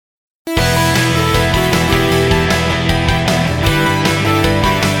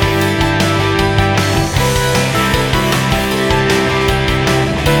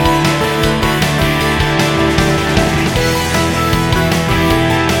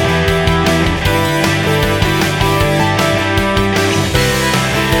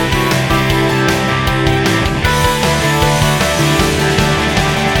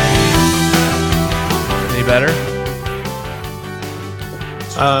better?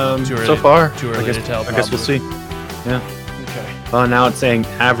 So far, Too early to tell. I guess we'll see. Yeah. Okay. Oh, now it's saying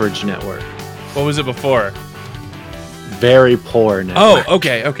average network. What was it before? Very poor network. Oh,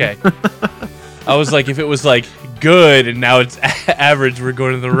 okay. I was like, if it was like good and now it's average, we're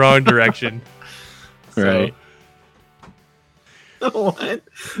going in the wrong direction. Right. What?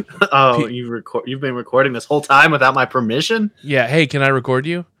 Oh, you've been recording this whole time without my permission? Yeah. Hey, can I record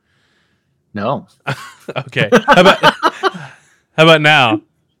you? No. Okay. How about now?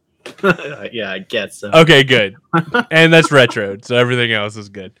 Yeah, I guess so. Okay, good. And that's retro, so everything else is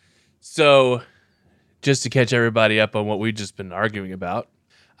good. So, just to catch everybody up on what we've just been arguing about,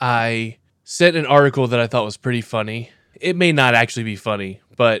 I sent an article that I thought was pretty funny. It may not actually be funny,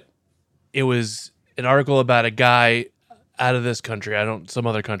 but it was an article about a guy out of this country. Some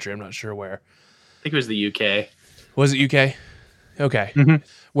other country, I'm not sure where. I think it was the UK. Was it UK? Okay. Mm-hmm.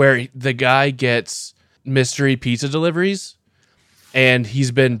 Where the guy gets mystery pizza deliveries, and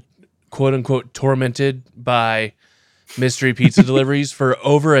he's been quote unquote tormented by mystery pizza deliveries for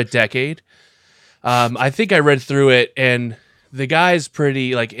over a decade. I think I read through it, and the guy's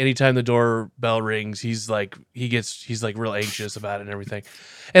pretty, like, anytime the doorbell rings, he's like real anxious about it and everything.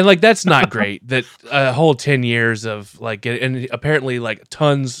 And like, that's not great. That a whole 10 years of like, and apparently like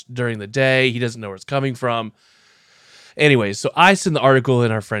tons during the day. He doesn't know where it's coming from. Anyways, so I sent the article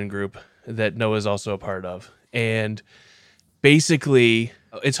in our friend group that Noah's also a part of. And basically,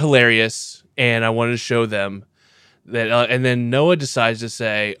 it's hilarious. And I wanted to show them that. And then Noah decides to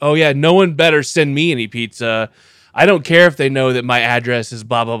say, oh yeah, no one better send me any pizza. I don't care if they know that my address is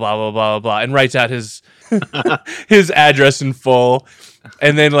blah, blah, blah, blah, blah, blah, and writes out his his address in full.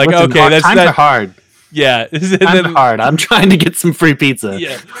 And then like, Listen, okay, that's times are hard. Yeah. Times are hard. I'm trying to get some free pizza.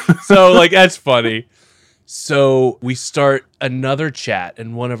 Yeah. So like, that's funny. So we start another chat,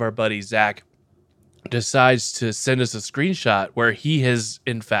 and one of our buddies, Zach, decides to send us a screenshot where he has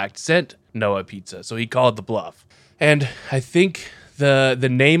in fact sent Noah pizza. So he called the bluff. And I think the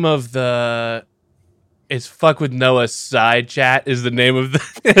name of the It's Fuck with Noah side chat is the name of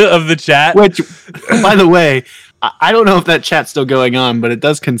the of the chat. Which, by the way, I don't know if that chat's still going on, but it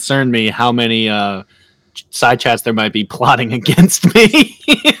does concern me how many side chats there might be plotting against me.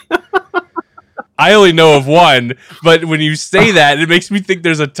 I only know of one, but when you say that, it makes me think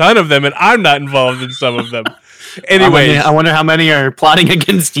there's a ton of them, and I'm not involved in some of them. Anyway, I wonder how many are plotting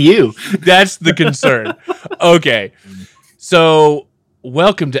against you. That's the concern. Okay, so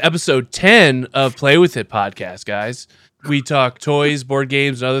welcome to episode 10 of Play With It podcast, guys. We talk toys, board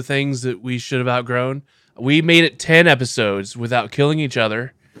games, and other things that we should have outgrown. We made it 10 episodes without killing each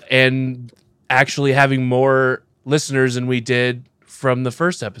other and actually having more listeners than we did from the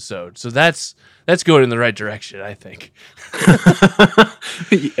first episode. So that's going in the right direction, I think.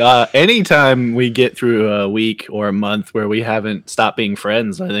 Anytime we get through a week or a month where we haven't stopped being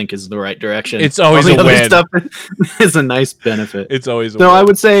friends, I think is the right direction. It's always all a the other win. stuff is a nice benefit. It's always a So win. I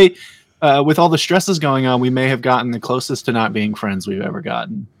would say, with all the stresses going on, we may have gotten the closest to not being friends we've ever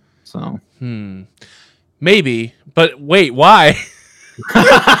gotten. So Maybe, but wait, why?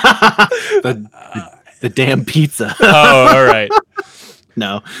 the damn pizza. Oh, all right.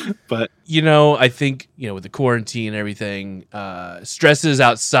 No, but I think, with the quarantine and everything, stresses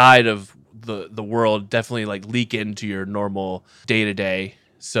outside of the world definitely like leak into your normal day to day.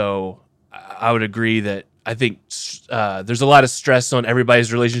 So I would agree that I think there's a lot of stress on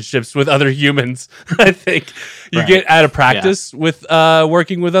everybody's relationships with other humans. I think you get out of practice with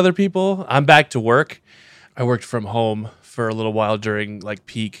working with other people. I'm back to work. I worked from home for a little while during like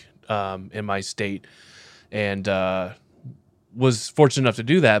peak in my state, and was fortunate enough to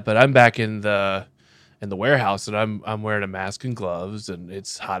do that. But I'm back in the warehouse, and I'm wearing a mask and gloves, and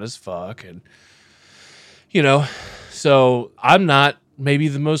it's hot as fuck, and so I'm not maybe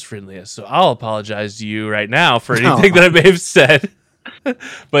the most friendliest. So I'll apologize to you right now for anything that I may have said. But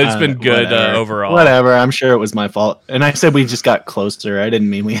it's been good overall. Whatever. I'm sure it was my fault. And I said we just got closer. I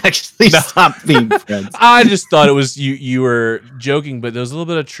didn't mean we actually stopped being friends. I just thought it was you were joking, but there was a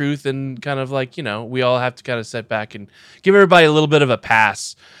little bit of truth, and kind of like, we all have to kind of sit back and give everybody a little bit of a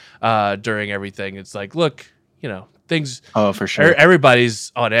pass during everything. It's like, look, things. Oh, for sure.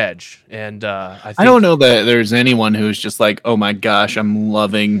 Everybody's on edge, and I don't know that there's anyone who's just like, oh my gosh, I'm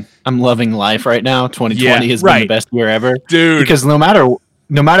loving life right now. 2020 has been the best year ever, dude. Because no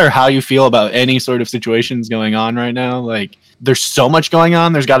matter how you feel about any sort of situations going on right now, like there's so much going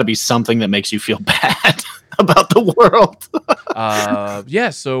on. There's got to be something that makes you feel bad about the world.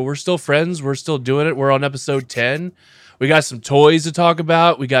 So we're still friends. We're still doing it. We're on episode 10. We got some toys to talk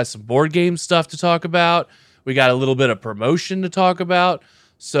about. We got some board game stuff to talk about. We got a little bit of promotion to talk about.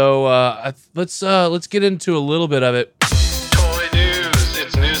 So let's get into a little bit of it. Toy news.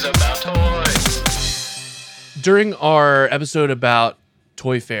 It's news about toys. During our episode about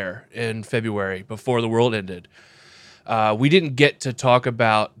Toy Fair in February, before the world ended, we didn't get to talk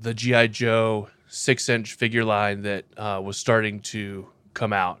about the G.I. Joe 6-inch figure line that was starting to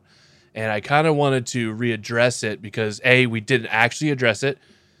come out. And I kind of wanted to readdress it because, A, we didn't actually address it.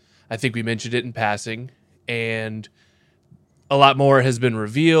 I think we mentioned it in passing. And a lot more has been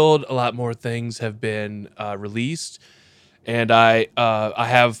revealed. A lot more things have been released. And I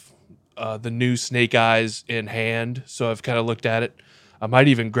have the new Snake Eyes in hand, so I've kind of looked at it. I might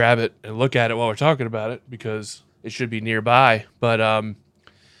even grab it and look at it while we're talking about it because it should be nearby. But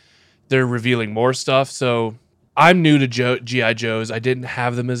they're revealing more stuff. So I'm new to G.I. Joes. I didn't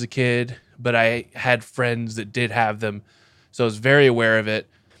have them as a kid, but I had friends that did have them, so I was very aware of it.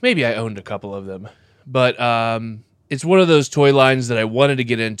 Maybe I owned a couple of them. But it's one of those toy lines that I wanted to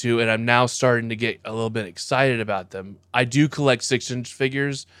get into, and I'm now starting to get a little bit excited about them. I do collect 6-inch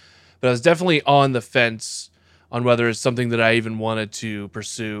figures, but I was definitely on the fence on whether it's something that I even wanted to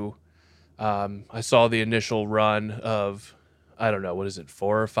pursue. I saw the initial run of, I don't know, what is it,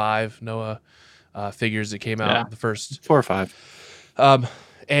 4 or 5, Noah, figures that came out, the first 4 or 5.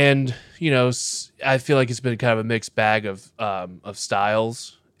 And, you know, I feel like it's been kind of a mixed bag of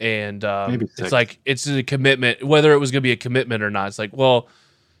styles. And Maybe it's like, it's a commitment, whether it was going to be a commitment or not. It's like, well,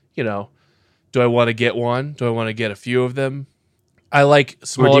 you know, do I want to get one? Do I want to get a few of them? I like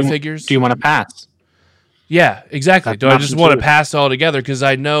smaller figures. Do you want to pass? Yeah, exactly. That's Do I just want to pass altogether? Because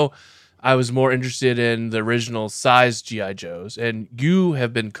I know I was more interested in the original size G.I. Joes, and you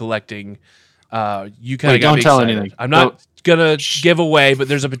have been collecting. You kind of got me don't tell excited. anything. I'm not gonna give away, but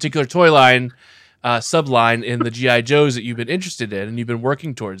there's a particular toy line, subline in the G.I. Joes that you've been interested in, and you've been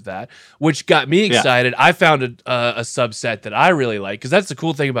working towards that, which got me excited. I found a subset that I really like, because that's the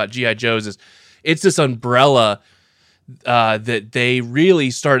cool thing about G.I. Joes is it's this umbrella that they really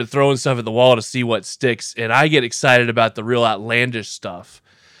started throwing stuff at the wall to see what sticks, and I get excited about the real outlandish stuff.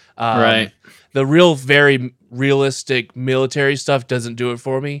 Right. The real, very realistic military stuff doesn't do it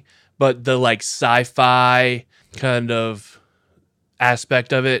for me, but the like sci-fi kind of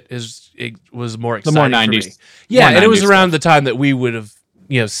aspect of it was more exciting. The more for 90s. me. Yeah, more and it was 90s around stuff. the time that we would have,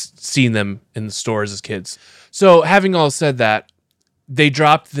 seen them in the stores as kids. So having all said that, they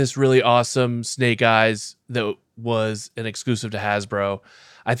dropped this really awesome Snake Eyes that was an exclusive to Hasbro.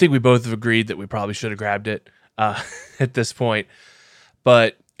 I think we both have agreed that we probably should have grabbed it at this point,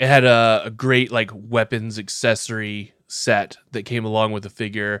 but it had a great like weapons accessory set that came along with the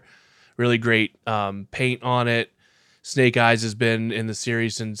figure. Really great paint on it. Snake Eyes has been in the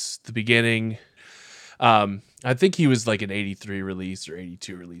series since the beginning. I think he was like an 83 release or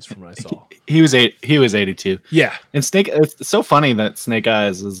 82 release from what I saw. He was 82. Yeah. And it's so funny that Snake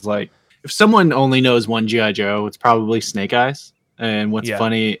Eyes is like, if someone only knows one G.I. Joe, it's probably Snake Eyes. And what's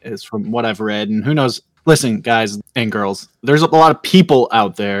funny is, from what I've read, and who knows, listen, guys and girls, there's a lot of people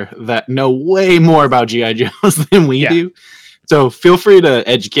out there that know way more about G.I. Joes than we do. So feel free to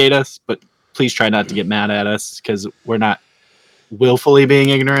educate us, but please try not to get mad at us, because we're not willfully being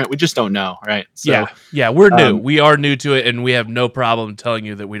ignorant. We just don't know, right? So, we're new. We are new to it, and we have no problem telling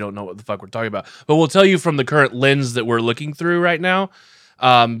you that we don't know what the fuck we're talking about. But we'll tell you from the current lens that we're looking through right now,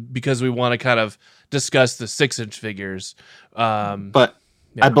 because we want to kind of discuss the 6-inch figures. But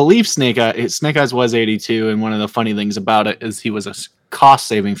I believe Snake Eyes was 82, and one of the funny things about it is he was a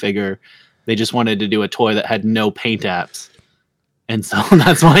cost-saving figure. They just wanted to do a toy that had no paint apps. And so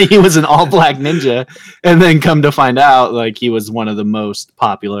that's why he was an all-black ninja. And then come to find out, like, he was one of the most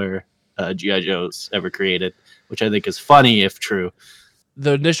popular G.I. Joes ever created, which I think is funny if true.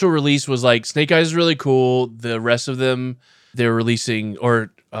 The initial release was like, Snake Eyes is really cool. The rest of them, they're releasing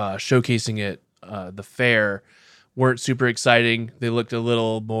or showcasing at the fair, weren't super exciting. They looked a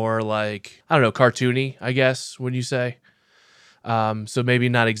little more like, I don't know, cartoony, I guess, would you say? So maybe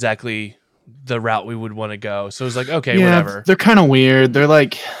not exactly the route we would want to go. So it was like, okay, whatever. They're kind of weird. They're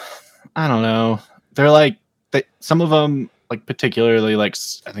like, I don't know. They're like, some of them, like particularly like,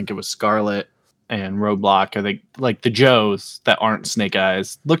 I think it was Scarlet and Roadblock, I think, like the Joes that aren't Snake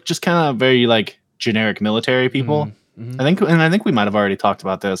Eyes look just kind of very like generic military people. Mm-hmm. I think we might have already talked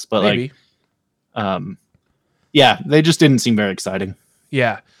about this, but maybe. They just didn't seem very exciting.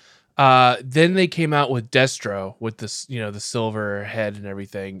 Yeah. Then they came out with Destro with this, the silver head and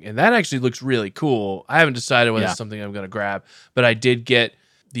everything. And that actually looks really cool. I haven't decided whether it's something I'm going to grab, but I did get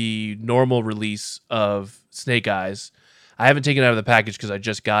the normal release of Snake Eyes. I haven't taken it out of the package because I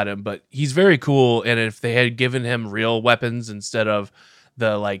just got him, but he's very cool. And if they had given him real weapons instead of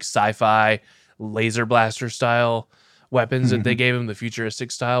the like sci-fi laser blaster style weapons that they gave him, the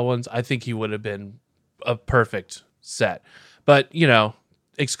futuristic style ones, I think he would have been a perfect set. But, you know,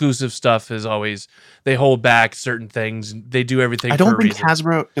 exclusive stuff is always, they hold back certain things. They do everything I for don't a think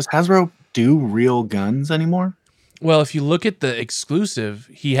reason. does Hasbro do real guns anymore? Well, if you look at the exclusive,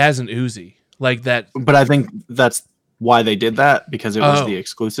 he has an Uzi like that. But I think that's why they did that, because it was Oh. the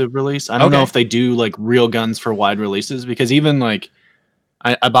exclusive release. I don't know Okay. if they do like real guns for wide releases, because even like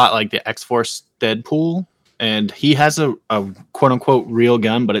I bought like the X-Force Deadpool, and he has a quote unquote real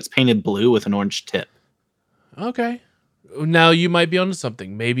gun, but it's painted blue with an orange tip. Okay. Now you might be onto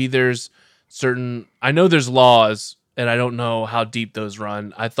something. Maybe there's certain, I know there's laws, and I don't know how deep those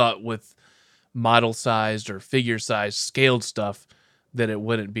run. I thought with model sized or figure sized scaled stuff that it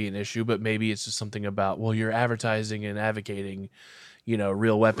wouldn't be an issue, but maybe it's just something about, well, you're advertising and advocating, you know,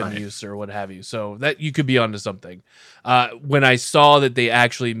 real weapon use or what have you. So that you could be onto something. When I saw that they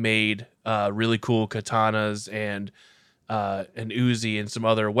actually made really cool katanas and an Uzi and some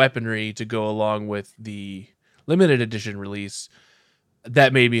other weaponry to go along with the limited edition release,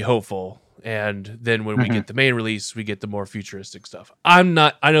 that made me hopeful. And then when we get the main release, we get the more futuristic stuff. I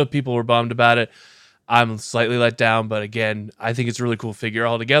know people were bummed about it. I'm slightly let down, but again, I think it's a really cool figure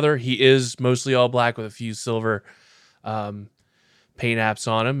altogether. He is mostly all black with a few silver paint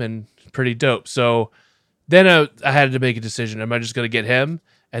apps on him, and pretty dope. So then I had to make a decision. Am I just going to get him?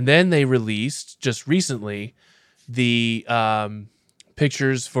 And then they released just recently the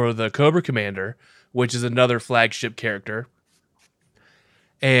pictures for the Cobra Commander, which is another flagship character.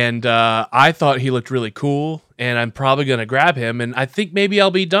 And I thought he looked really cool, and I'm probably going to grab him, and I think maybe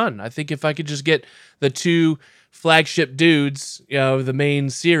I'll be done. I think if I could just get the two flagship dudes, you know, the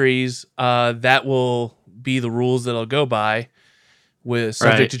main series, that will be the rules that I'll go by, with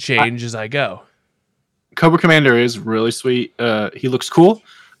subject to change as I go. Cobra Commander is really sweet. He looks cool.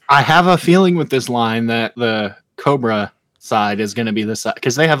 I have a feeling with this line that the Cobra side is going to be the side,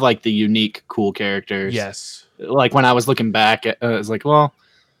 because they have like the unique cool characters. Yes. Like when I was looking back, it was like, well,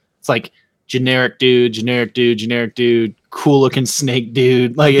 it's like generic dude, cool looking snake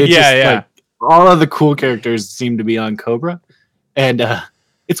dude. Like it's like all of the cool characters seem to be on Cobra, and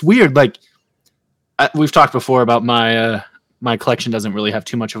it's weird. Like we've talked before about my collection doesn't really have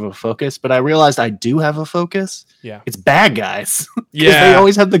too much of a focus, but I realized I do have a focus. Yeah. It's bad guys. Yeah. They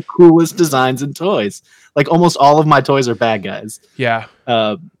always have the coolest designs and toys. Like almost all of my toys are bad guys. Yeah.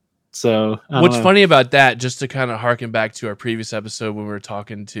 So what's funny about that, just to kind of harken back to our previous episode when we were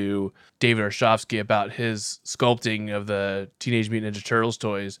talking to David Arshofsky about his sculpting of the Teenage Mutant Ninja Turtles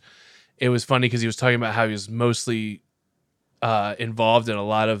toys, it was funny because he was talking about how he was mostly involved in a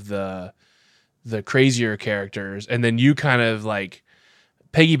lot of the crazier characters, and then you kind of like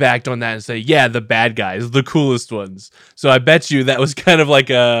piggybacked on that and say, yeah, the bad guys, the coolest ones. So I bet you that was kind of like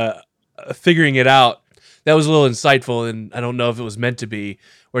a figuring it out. That was a little insightful, and I don't know if it was meant to be,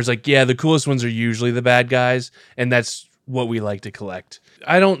 where it's like, yeah, the coolest ones are usually the bad guys, and that's what we like to collect.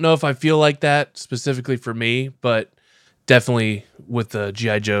 I don't know if I feel like that specifically for me, but definitely with the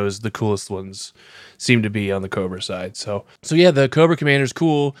G.I. Joes, the coolest ones seem to be on the Cobra side. So yeah, the Cobra Commander's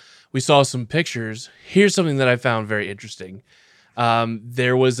cool. We saw some pictures. Here's something that I found very interesting.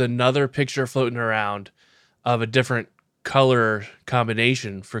 There was another picture floating around of a different color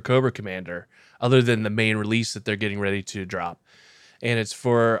combination for Cobra Commander, other than the main release that they're getting ready to drop. And it's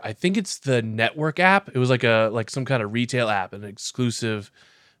for, I think it's the network app. It was like some kind of retail app, an exclusive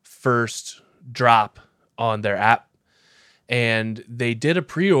first drop on their app. And they did a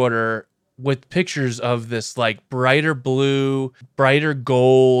pre-order with pictures of this like brighter blue, brighter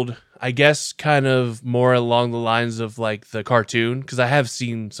gold, I guess kind of more along the lines of like the cartoon, because I have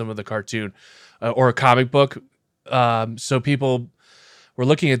seen some of the cartoon or a comic book. So people were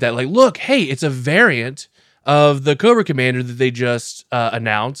looking at that like, look, hey, it's a variant of the Cobra Commander that they just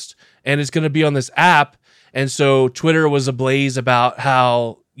announced, and it's going to be on this app. And so Twitter was ablaze about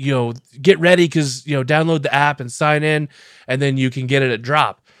how, you know, get ready because, you know, download the app and sign in, and then you can get it at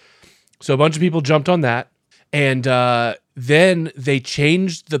drop. So a bunch of people jumped on that, and then they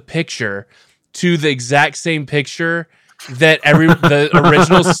changed the picture to the exact same picture that the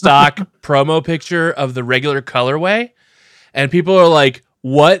original stock promo picture of the regular colorway. And people are like,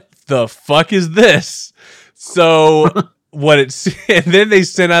 what the fuck is this? So and then they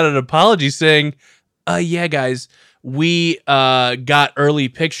sent out an apology saying, yeah, guys, we got early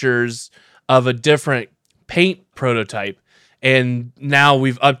pictures of a different paint prototype, and now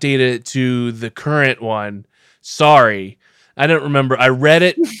we've updated it to the current one. Sorry. I don't remember. I read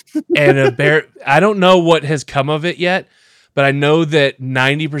it, and I don't know what has come of it yet, but I know that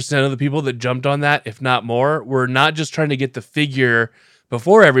 90% of the people that jumped on that, if not more, were not just trying to get the figure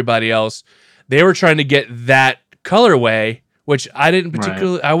before everybody else. They were trying to get that colorway, which I didn't Right.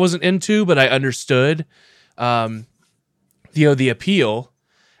 particularly, I wasn't into, but I understood, the appeal.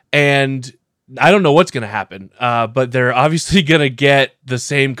 And I don't know what's going to happen, but they're obviously going to get the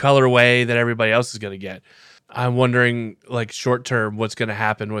same colorway that everybody else is going to get. I'm wondering, like, short term, what's going to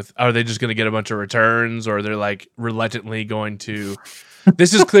happen with, are they just going to get a bunch of returns, or they're like reluctantly going to,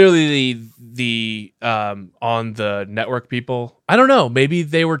 this is clearly the on the network people. I don't know. Maybe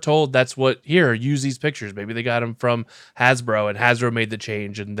they were told that's what, here, use these pictures. Maybe they got them from Hasbro and Hasbro made the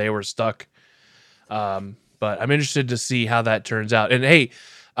change and they were stuck. But I'm interested to see how that turns out. And hey,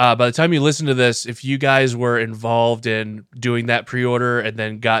 by the time you listen to this, if you guys were involved in doing that pre-order and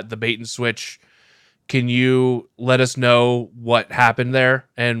then got the bait and switch, can you let us know what happened there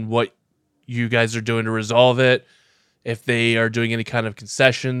and what you guys are doing to resolve it? If they are doing any kind of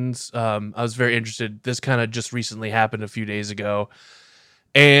concessions. I was very interested. This kind of just recently happened a few days ago.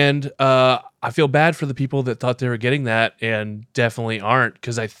 And I feel bad for the people that thought they were getting that and definitely aren't,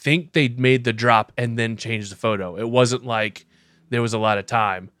 because I think they made the drop and then changed the photo. It wasn't like there was a lot of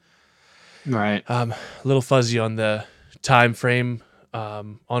time. Right. A little fuzzy on the time frame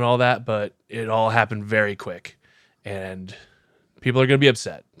on all that, but it all happened very quick. And people are going to be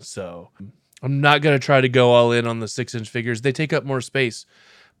upset. So I'm not going to try to go all in on the 6-inch figures. They take up more space,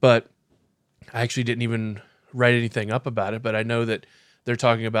 but I actually didn't even write anything up about it, but I know that they're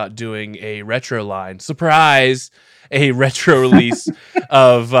talking about doing a retro line. Surprise! A retro release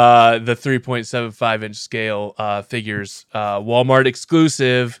of the 3.75-inch scale figures. Walmart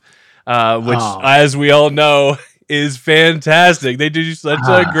exclusive, which, as we all know, is fantastic. They do such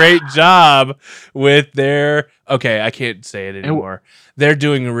a great job with their... Okay, I can't say it anymore. They're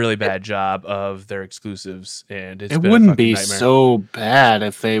doing a really bad job of their exclusives, and it wouldn't be so bad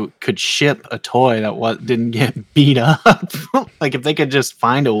if they could ship a toy that didn't get beat up. Like, if they could just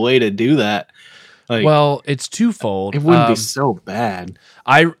find a way to do that. Like, well, it's twofold. It wouldn't be so bad.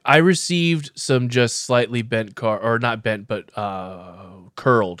 I received some just slightly bent or not bent, but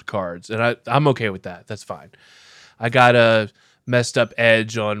curled cards, and I'm okay with that. That's fine. I got a messed up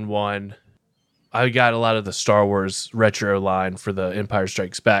edge on one. I got a lot of the Star Wars retro line for the Empire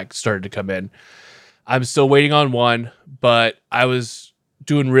Strikes Back started to come in. I'm still waiting on one, but I was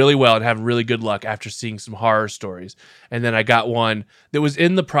doing really well and having really good luck after seeing some horror stories. And then I got one that was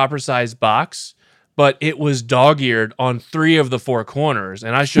in the proper size box, but it was dog-eared on 3 of the 4 corners.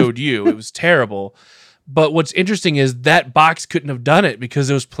 And I showed you, it was terrible. But what's interesting is that box couldn't have done it because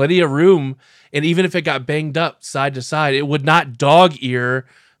there was plenty of room. And even if it got banged up side to side, it would not dog-ear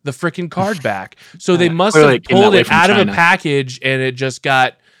the freaking card back. So they must have pulled it out of a package and it just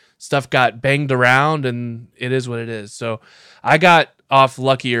stuff got banged around, and it is what it is. So I got off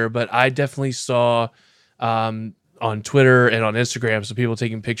luckier, but I definitely saw on Twitter and on Instagram some people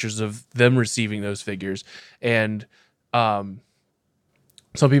taking pictures of them receiving those figures. And some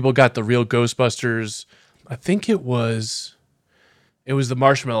people got the real Ghostbusters. I think it was the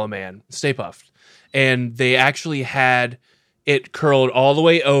Marshmallow Man, Stay Puft. And they actually had it curled all the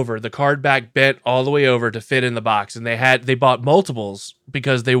way over, the card back bent all the way over to fit in the box. And they bought multiples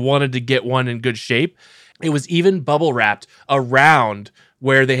because they wanted to get one in good shape. It was even bubble wrapped around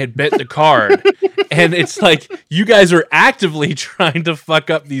where they had bent the card. And it's like, you guys are actively trying to fuck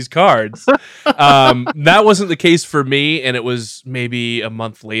up these cards. That wasn't the case for me. And it was maybe a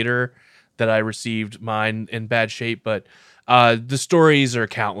month later that I received mine in bad shape. But the stories are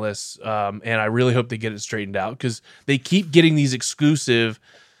countless, and I really hope they get it straightened out because they keep getting these exclusive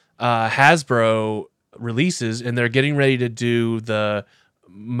Hasbro releases, and they're getting ready to do the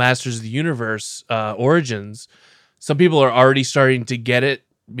Masters of the Universe Origins. Some people are already starting to get it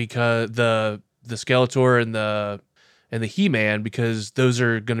because the Skeletor and the He-Man, because those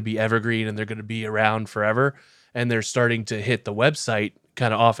are going to be evergreen and they're going to be around forever, and they're starting to hit the website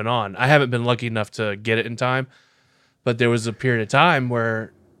kind of off and on. I haven't been lucky enough to get it in time. But there was a period of time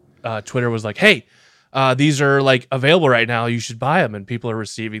where Twitter was like, hey, these are like available right now. You should buy them. And people are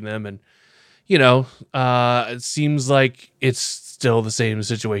receiving them. And, it seems like it's still the same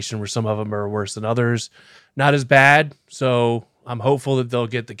situation where some of them are worse than others. Not as bad. So I'm hopeful that they'll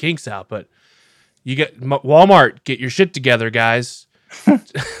get the kinks out. But you get Walmart, get your shit together, guys.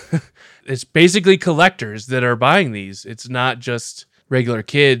 It's basically collectors that are buying these. It's not just regular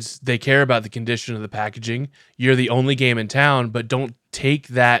kids. They care about the condition of the packaging. You're the only game in town, but don't take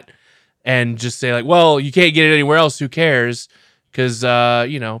that and just say like, well, you can't get it anywhere else. Who cares? Because,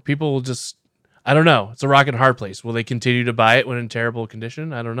 people will just, I don't know. It's a rock and hard place. Will they continue to buy it when in terrible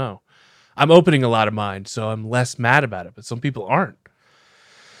condition? I don't know. I'm opening a lot of mine, so I'm less mad about it, but some people aren't.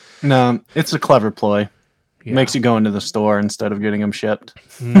 No, it's a clever ploy. Yeah. Makes you go into the store instead of getting them shipped.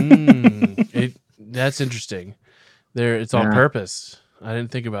 That's interesting. It's on Yeah. purpose. I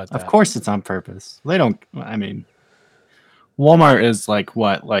didn't think about that. Of course it's on purpose. They don't, I mean, Walmart is like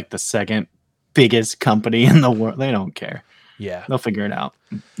what? Like the second biggest company in the world. They don't care. Yeah. They'll figure it out.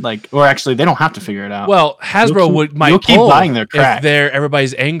 Like, or actually, they don't have to figure it out. Well, Hasbro might you'll keep pull buying their crap. if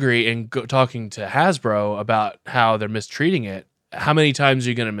everybody's angry and talking to Hasbro about how they're mistreating it. How many times are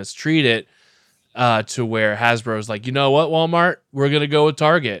you going to mistreat it to where Hasbro's like, you know what, Walmart, we're going to go with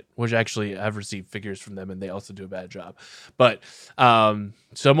Target, which actually I've received figures from them and they also do a bad job. But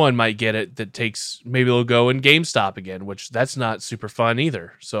someone might get it that maybe they'll go in GameStop again, which that's not super fun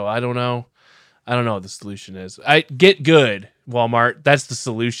either. So I don't know. I don't know what the solution is. Get good, Walmart. That's the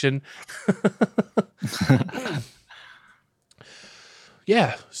solution.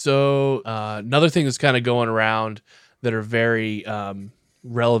 Yeah. So another thing that's kind of going around that are very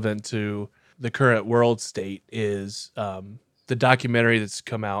relevant to the current world state is the documentary that's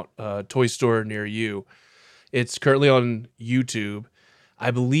come out, Toy Store Near You. It's currently on YouTube.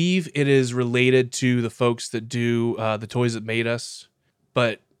 I believe it is related to the folks that do The Toys That Made Us,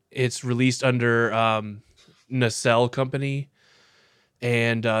 but it's released under Nacelle Company,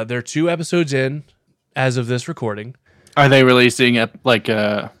 and they're 2 episodes in as of this recording. Are they releasing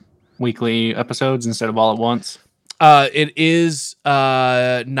weekly episodes instead of all at once? It is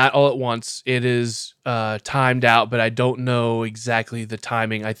not all at once. It is timed out, but I don't know exactly the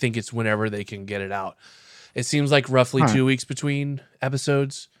timing. I think it's whenever they can get it out. It seems like roughly 2 weeks between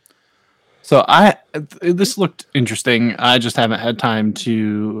episodes. So this looked interesting. I just haven't had time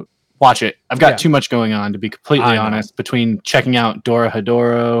to watch it. I've got too much going on, to be completely honest, between checking out Dora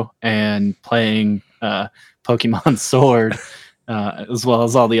Hedoro and playing Pokemon Sword, as well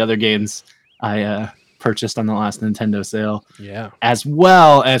as all the other games I purchased on the last Nintendo sale. Yeah. As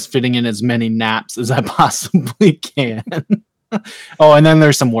well as fitting in as many naps as I possibly can. Oh, and then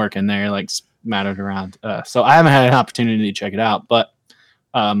there's some work in there, like mattered around. So I haven't had an opportunity to check it out, but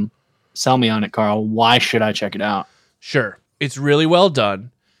sell me on it, Carl. Why should I check it out? Sure. It's really well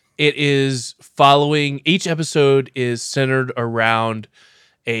done. It is following, each episode is centered around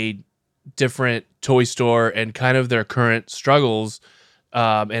a different toy store and kind of their current struggles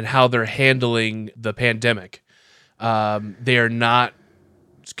and how they're handling the pandemic. They are not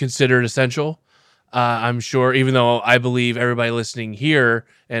considered essential. I'm sure, even though I believe everybody listening here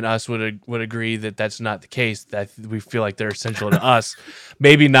and us would agree that that's not the case, that we feel like they're essential to us,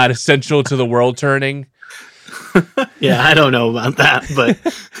 maybe not essential to the world turning. Yeah, I don't know about that,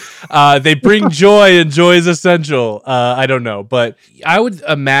 but they bring joy, and joy is essential. I don't know, but I would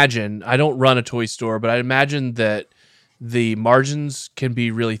imagine, I don't run a toy store, but I imagine that the margins can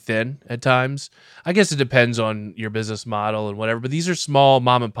be really thin at times. I guess it depends on your business model and whatever, but these are small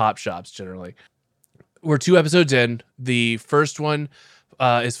mom and pop shops generally. We're 2 episodes in. The first one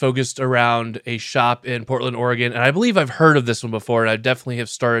is focused around a shop in Portland, Oregon. And I believe I've heard of this one before, and I definitely have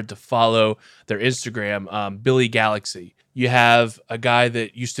started to follow their Instagram, Billy Galaxy. You have a guy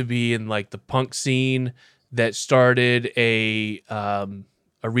that used to be in like the punk scene that started a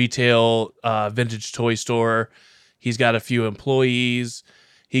retail vintage toy store. He's got a few employees.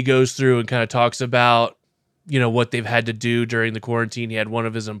 He goes through and kind of talks about, what they've had to do during the quarantine. He had one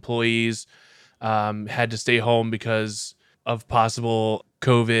of his employees had to stay home because of possible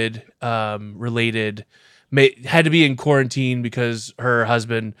COVID related, had to be in quarantine because her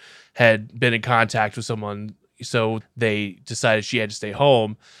husband had been in contact with someone. So they decided she had to stay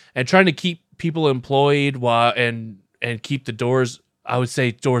home, and trying to keep people employed and keep the doors, I would say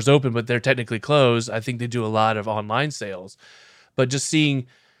doors open, but they're technically closed. I think they do a lot of online sales, but just seeing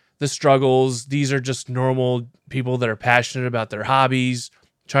the struggles, these are just normal people that are passionate about their hobbies,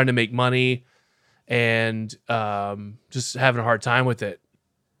 trying to make money, and just having a hard time with it.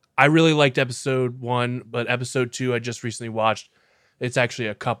 I really liked episode 1, but episode 2 I just recently watched. It's actually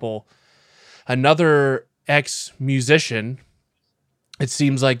a couple. Another ex-musician. It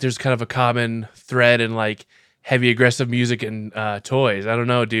seems like there's kind of a common thread in like heavy aggressive music and toys. I don't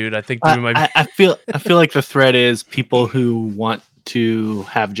know, dude. I think I feel like the thread is people who want to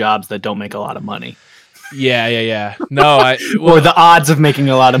have jobs that don't make a lot of money. Yeah. No, or the odds of making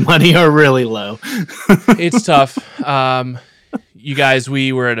a lot of money are really low. It's tough. You guys,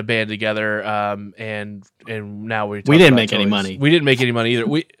 we were in a band together, and now we didn't make any money. We didn't make any money either.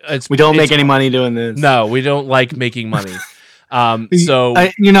 We don't make any money doing this. No, we don't like making money. So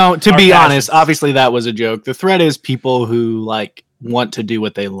to be honest, obviously that was a joke. The thread is people who like want to do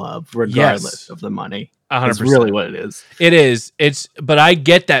what they love, regardless of the money. 100%. That's really what it is. It is. But I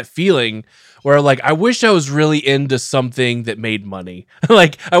get that feeling where like I wish I was really into something that made money.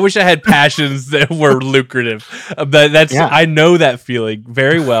 Like I wish I had passions that were lucrative. But I know that feeling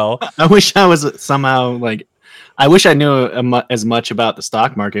very well. I wish I was somehow like I wish I knew as much about the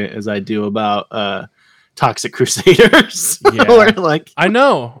stock market as I do about Toxic Crusaders. Yeah. Or like I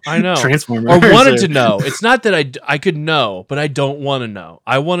know. Transformers. Or wanted to know. It's not that I could know, but I don't want to know.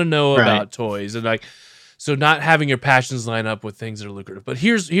 I want to know Right. about toys and like, so not having your passions line up with things that are lucrative. But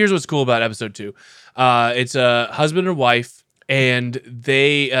here's what's cool about episode 2. It's a husband and wife, and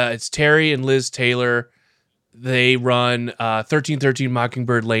it's Terry and Liz Taylor. They run 1313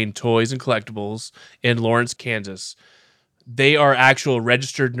 Mockingbird Lane Toys and Collectibles in Lawrence, Kansas. They are actual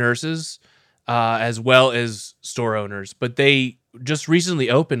registered nurses, as well as store owners, but they just recently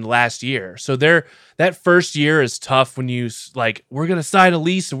opened last year. So that first year is tough when you like, we're going to sign a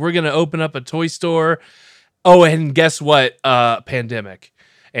lease and we're going to open up a toy store. Oh, and guess what? Pandemic,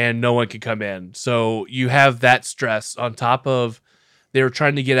 and no one could come in. So you have that stress on top of they were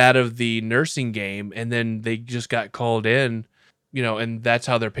trying to get out of the nursing game, and then they just got called in, and that's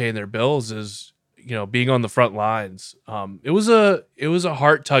how they're paying their bills is, being on the front lines. It was a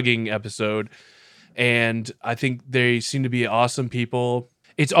heart-tugging episode, and I think they seem to be awesome people.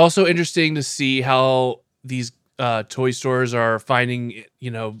 It's also interesting to see how these toy stores are finding,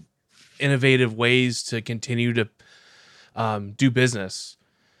 innovative ways to continue to do business.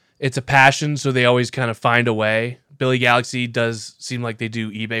 It's a passion, so they always kind of find a way. Billy Galaxy does seem like they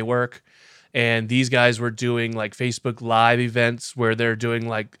do eBay work, and these guys were doing like Facebook Live events where they're doing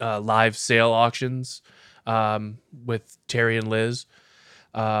like live sale auctions with Terry and Liz.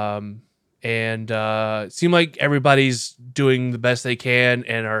 It seemed like everybody's doing the best they can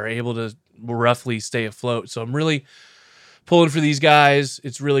and are able to roughly stay afloat. So I'm really pulling for these guys.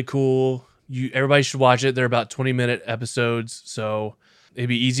 It's really cool. Everybody should watch it. They're about 20-minute episodes, so it'd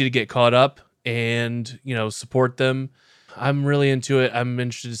be easy to get caught up and, support them. I'm really into it. I'm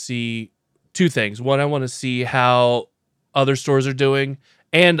interested to see 2 things. One, I want to see how other stores are doing,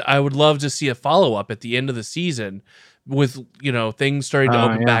 and I would love to see a follow-up at the end of the season with, things starting to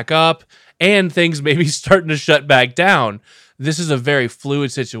open back up and things maybe starting to shut back down. This is a very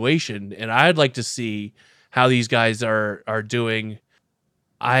fluid situation, and I'd like to see how these guys are doing.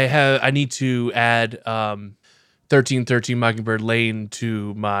 I need to add 1313 Mockingbird Lane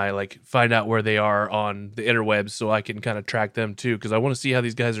to my find out where they are on the interwebs so I can kind of track them too, because I want to see how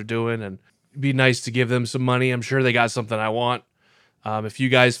these guys are doing, and it'd be nice to give them some money. I'm sure they got something I want. If you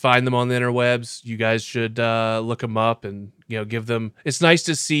guys find them on the interwebs, you guys should look them up and give them. It's nice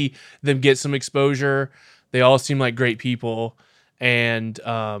to see them get some exposure. They all seem like great people, and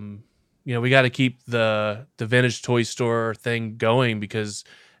we got to keep the vintage toy store thing going because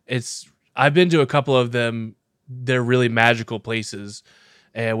I've been to a couple of them. They're really magical places,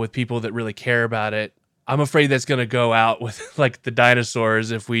 and with people that really care about it. I'm afraid that's going to go out with the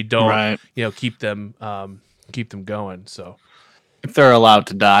dinosaurs if we don't, keep them going. So if they're allowed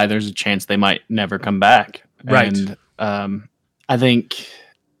to die, there's a chance they might never come back. Right. And I think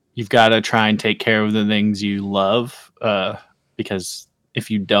you've got to try and take care of the things you love, because if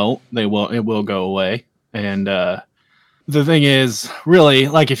you don't, it will go away. And the thing is, really,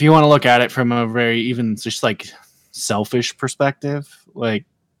 if you want to look at it from a very even just selfish perspective,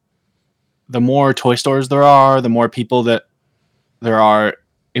 the more toy stores there are, the more people that there are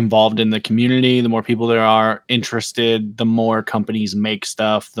involved in the community, the more people there are interested, the more companies make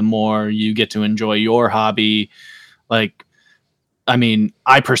stuff, the more you get to enjoy your hobby. I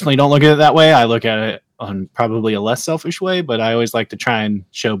personally don't look at it that way. I look at it on probably a less selfish way, but I always like to try and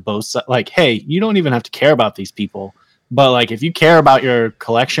show both sides. Hey, you don't even have to care about these people. But if you care about your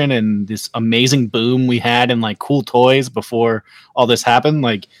collection and this amazing boom we had in cool toys before all this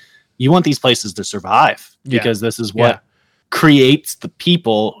happened, you want these places to survive because this is what creates the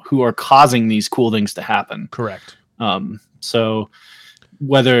people who are causing these cool things to happen. Correct. So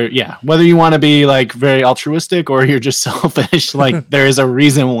whether you want to be very altruistic or you're just selfish, there is a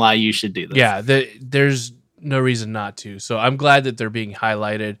reason why you should do this. Yeah, there's no reason not to. So I'm glad that they're being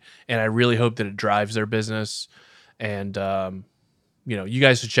highlighted, and I really hope that it drives their business. And, you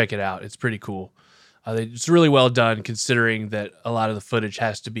guys should check it out. It's pretty cool. It's really well done considering that a lot of the footage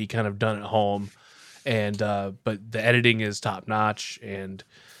has to be kind of done at home. And but the editing is top notch and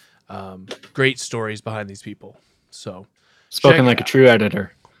great stories behind these people. So spoken like a true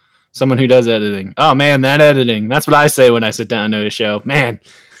editor, someone who does editing. Oh man, that editing. That's what I say when I sit down to a show. Man,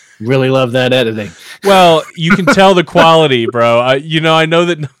 really love that editing. Well, you can tell the quality, bro. I know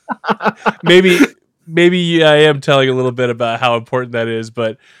that maybe I am telling a little bit about how important that is,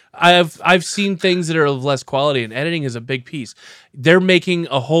 but I've seen things that are of less quality, and editing is a big piece. They're making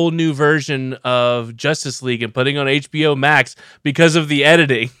a whole new version of Justice League and putting on HBO Max because of the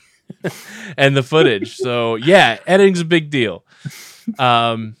editing and the footage. So yeah, editing's a big deal.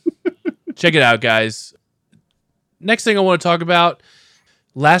 Check it out, guys. next thing I want to talk about,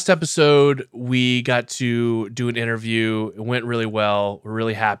 last episode, we got to do an interview. It went really well. We're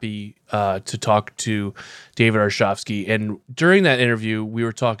really happy to talk to David Arshofsky. And during that interview, while we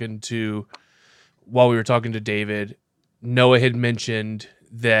were talking to David, Noah had mentioned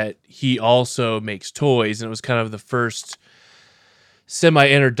that he also makes toys, and it was kind of the first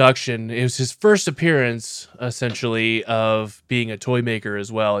semi-introduction. It was his first appearance, essentially, of being a toy maker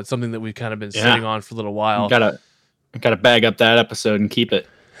as well. It's something that we've kind of been sitting on for a little while. Gotta bag up that episode and get it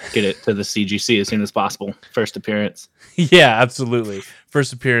to the CGC as soon as possible. First appearance. Yeah, absolutely.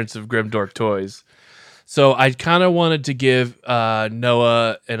 First appearance of Grimdork Toys. So I kind of wanted to give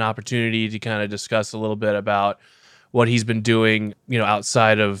Noah an opportunity to kind of discuss a little bit about what he's been doing,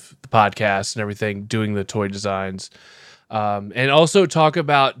 outside of the podcast and everything, doing the toy designs. And also talk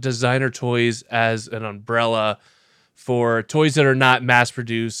about designer toys as an umbrella for toys that are not mass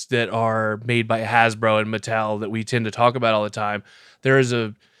produced, that are made by Hasbro and Mattel, that we tend to talk about all the time. There is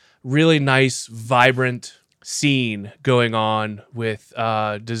a really nice, vibrant scene going on with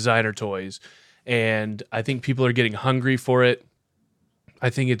designer toys. And I think people are getting hungry for it. I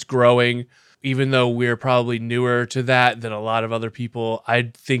think it's growing. Even though we're probably newer to that than a lot of other people, I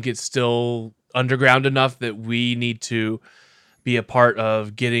think it's still underground enough that we need to be a part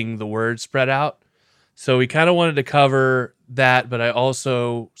of getting the word spread out. So we kind of wanted to cover that, but I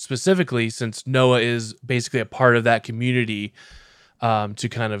also specifically, since Noah is basically a part of that community, to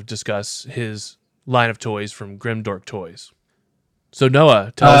kind of discuss his line of toys from Grimdork Toys. So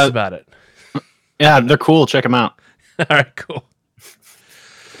Noah, tell us about it. Yeah, they're cool. Check them out. All right, cool.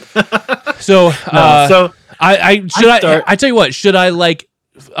 So I tell you what, should I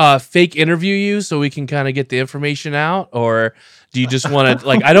fake interview you so we can kind of get the information out, or do you just want to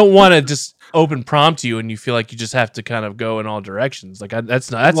I don't want to just open prompt you and you feel like you just have to kind of go in all directions.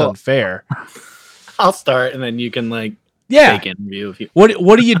 That's unfair. I'll start and then you can fake interview if you.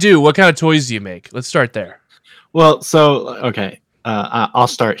 What do you do? What kind of toys do you make? Let's start there. Well, so okay, I'll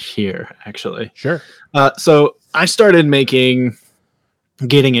start here actually. Sure. So I started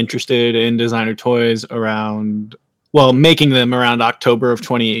getting interested in designer toys making them around October of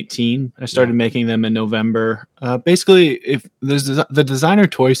 2018. I started making them in November. Basically, if the designer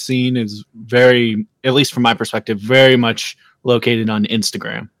toy scene is very, at least from my perspective, very much located on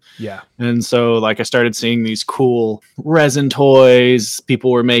Instagram. Yeah. And so I started seeing these cool resin toys people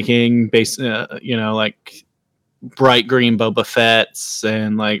were making bright green Boba Fett's,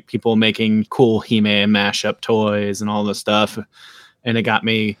 and people making cool He-Man mashup toys and all this stuff. And it got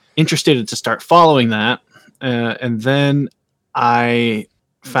me interested to start following that. And then I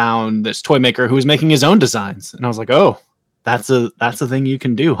found this toy maker who was making his own designs. And I was like, oh, that's a thing you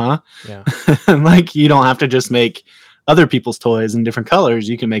can do, huh? Yeah. You don't have to just make other people's toys in different colors.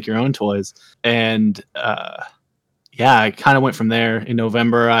 You can make your own toys. And I kind of went from there. In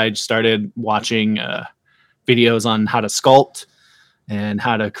November, I started watching videos on how to sculpt and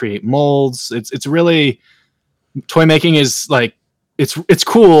how to create molds. It's really, toy making is it's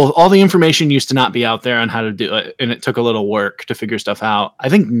cool. All the information used to not be out there on how to do it, and it took a little work to figure stuff out. I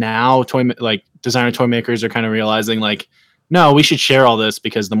think now designer toy makers are kind of realizing no, we should share all this,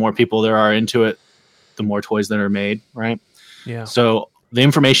 because the more people there are into it, the more toys that are made, right? Yeah. So the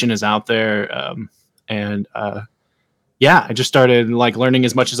information is out there, I just started learning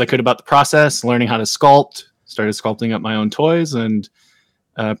as much as I could about the process, learning how to sculpt, started sculpting up my own toys and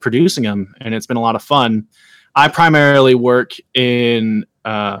producing them, and it's been a lot of fun. I primarily work in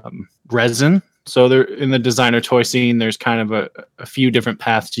resin. So there, in the designer toy scene, there's kind of a few different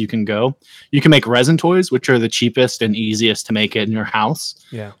paths you can go. You can make resin toys, which are the cheapest and easiest to make in your house.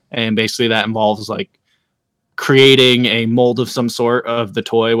 Yeah. And basically that involves creating a mold of some sort of the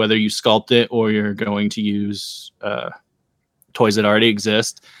toy, whether you sculpt it or you're going to use toys that already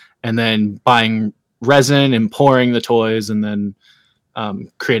exist, and then buying resin and pouring the toys, and then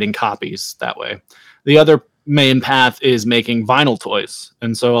creating copies that way. The other main path is making vinyl toys,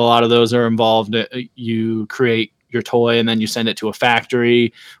 and so a lot of those are involved. You create your toy and then you send it to a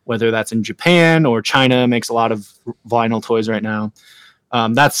factory, whether that's in Japan or China makes a lot of vinyl toys right now.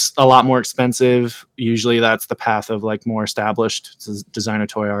 That's a lot more expensive. Usually that's the path of more established designer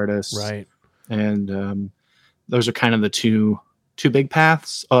toy artists, right? And those are kind of the two big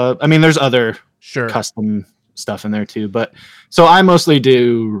paths. There's other custom stuff in there too, but so I mostly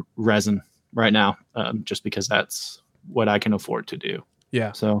do resin right now, just because that's what I can afford to do.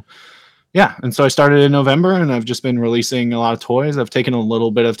 Yeah. So, and so I started in November, and I've just been releasing a lot of toys. I've taken a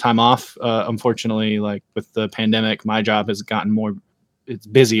little bit of time off. Unfortunately, with the pandemic, my job has gotten it's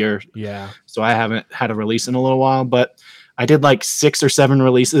busier. Yeah. So I haven't had a release in a little while, but I did like 6 or 7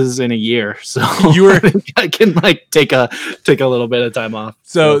 releases in a year, so You were I can like take a little bit of time off.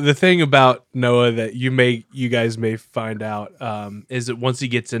 So the thing about Noah that you guys may find out is that once he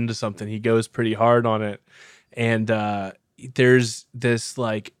gets into something, he goes pretty hard on it, and there's this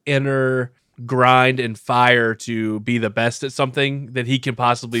like inner grind and fire to be the best at something that he can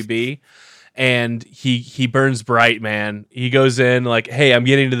possibly be, and he burns bright, man. He goes in like, hey, I'm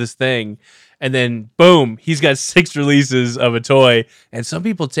getting to this thing. And then, boom, he's got 6 releases of a toy. And some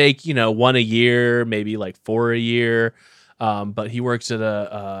people take, 1 a year, maybe like 4 a year. But he works at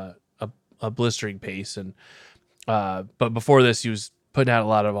a blistering pace. And but before this, he was putting out a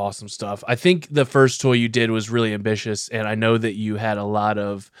lot of awesome stuff. I think the first toy you did was really ambitious. And I know that you had a lot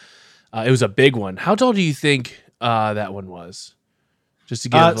of, it was a big one. How tall do you think that one was? Just to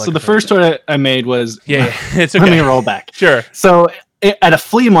give so the first toy I made was... Yeah, it's okay. Let me roll back. Sure. So at a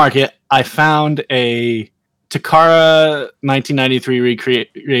flea market, I found a Takara 1993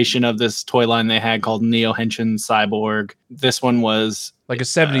 recreation of this toy line they had called Neo Henshin Cyborg. This one was like a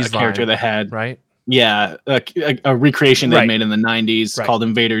 70s character line, they had. Right? Yeah, a recreation they made in the 90s called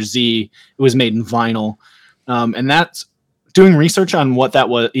Invader Z. It was made in vinyl. And that's doing research on what that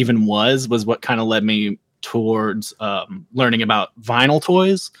was what kind of led me towards learning about vinyl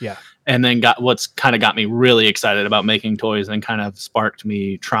toys. Yeah. And then got me really excited about making toys and kind of sparked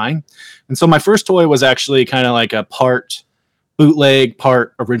me trying. And so my first toy was actually kind of like a part bootleg,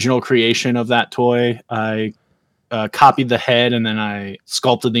 part original creation of that toy. I copied the head and then I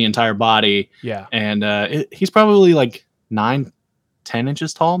sculpted the entire body. Yeah. And he's probably like 9-10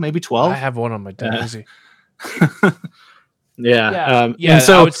 inches tall, maybe 12. I have one on my desk. Yeah. And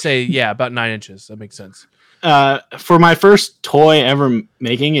so I would say, about 9 inches. That makes sense. For my first toy ever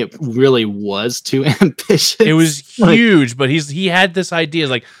making, it really was too ambitious. It was huge, but he had this idea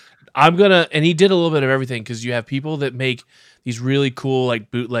like, and he did a little bit of everything, because you have people that make these really cool like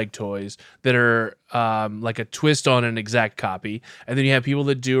bootleg toys that are like a twist on an exact copy, and then you have people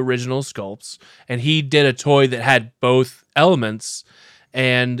that do original sculpts, and he did a toy that had both elements.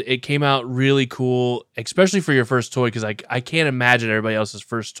 And it came out really cool, especially for your first toy, because I can't imagine everybody else's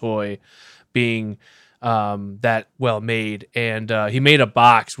first toy being that well made. And he made a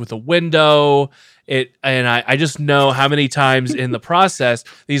box with a window. I just know how many times in the process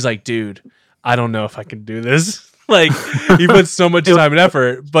he's like, dude, I don't know if I can do this. Like, he put so much time and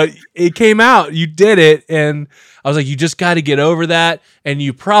effort, but it came out. You did it, and I was like, you just got to get over that, and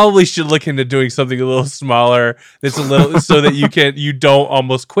you probably should look into doing something a little smaller. That's a little so that you don't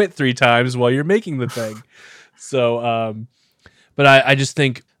almost quit 3 times while you're making the thing. So, but I just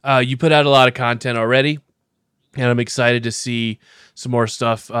think you put out a lot of content already, and I'm excited to see some more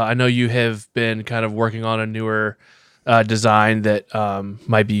stuff. I know you have been kind of working on a newer design that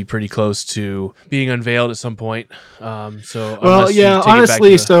might be pretty close to being unveiled at some point.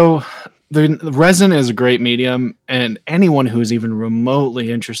 Honestly, so the resin is a great medium, and anyone who's even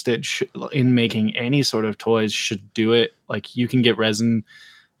remotely interested in making any sort of toys should do it. Like, you can get resin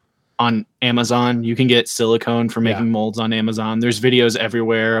on Amazon. You can get silicone for making molds on Amazon. There's videos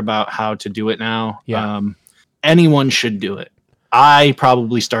everywhere about how to do it now. Yeah. Anyone should do it. I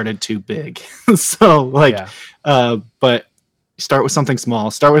probably started too big. But start with something small.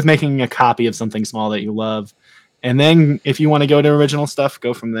 Start with making a copy of something small that you love. And then if you want to go to original stuff,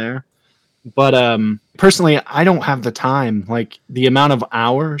 go from there. But personally, I don't have the time. Like, the amount of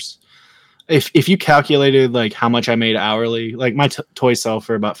hours, if you calculated like how much I made hourly, like my toys sell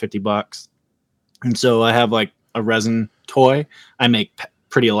for about $50. And so I have like a resin toy. I make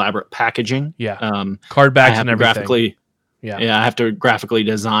pretty elaborate packaging. Yeah. Card backs and everything. Graphically, I have to graphically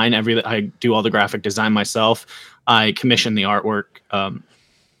design everything. I do all the graphic design myself. I commission the artwork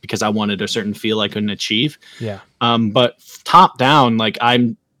because I wanted a certain feel I couldn't achieve. Yeah. But top down, like,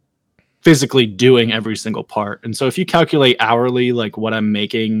 I'm physically doing every single part. And so if you calculate hourly, like what I'm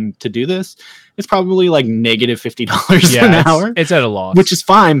making to do this, it's probably like negative $50 an hour. It's at a loss. Which is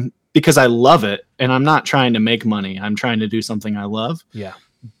fine because I love it. And I'm not trying to make money. I'm trying to do something I love. Yeah.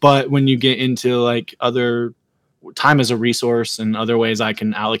 But when you get into like other time as a resource and other ways I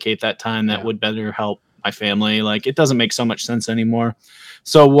can allocate that time that would better help my family, like, it doesn't make so much sense anymore.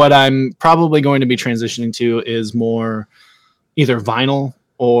 So what I'm probably going to be transitioning to is more either vinyl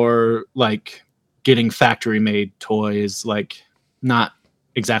or like getting factory made toys, like not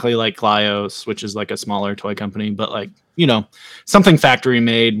exactly like Glyos, which is like a smaller toy company, but like, something factory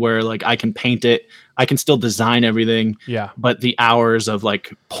made where like I can paint it. I can still design everything. Yeah. But the hours of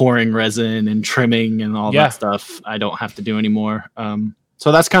like pouring resin and trimming and all that stuff, I don't have to do anymore.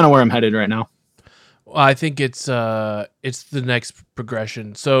 So that's kind of where I'm headed right now. Well, I think it's the next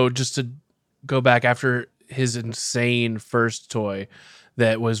progression. So just to go back, after his insane first toy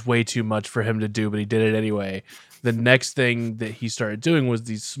that was way too much for him to do, but he did it anyway. The next thing that he started doing was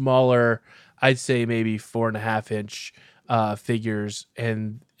these smaller, I'd say maybe 4.5 inch figures,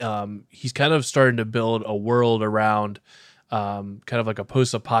 and he's kind of starting to build a world around kind of like a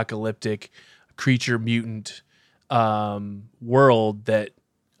post-apocalyptic creature mutant world that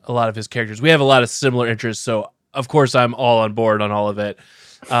a lot of his characters, we have a lot of similar interests, so of course I'm all on board on all of it.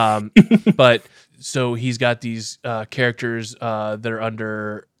 But so he's got these characters that are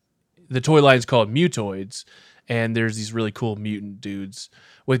under the toy line's called Mutoids, and there's these really cool mutant dudes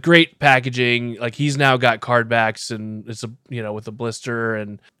with great packaging. Like he's now got card backs, and it's with a blister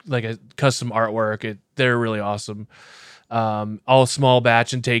and like a custom artwork. They're really awesome. All small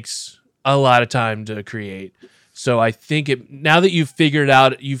batch and takes a lot of time to create. So I think now that you've figured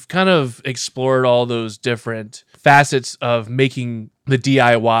out, you've kind of explored all those different facets of making the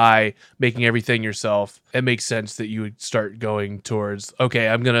DIY, making everything yourself. It makes sense that you would start going towards, okay,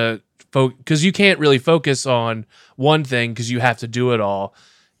 I'm going to focus, because you can't really focus on one thing because you have to do it all.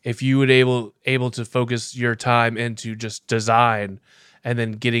 If you would able to focus your time into just design and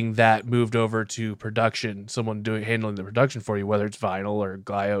then getting that moved over to production, someone handling the production for you, whether it's vinyl or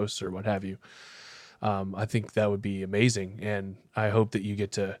Glyos or what have you. I think that would be amazing, and I hope that you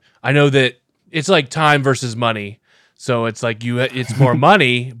get to. I know that it's like time versus money, so it's like it's more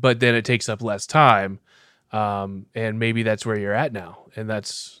money, but then it takes up less time, and maybe that's where you're at now, and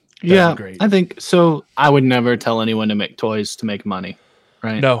that's great. I think so. I would never tell anyone to make toys to make money,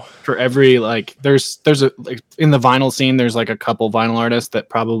 right? No. For every there's a in the vinyl scene, there's like a couple vinyl artists that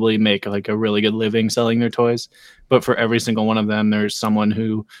probably make like a really good living selling their toys, but for every single one of them, there's someone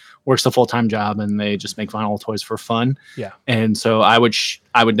who works a full-time job and they just make vinyl toys for fun. Yeah. And so I would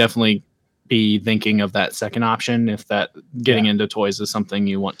definitely be thinking of that second option if that getting into toys is something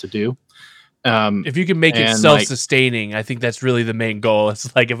you want to do. If you can make it self-sustaining, I think that's really the main goal.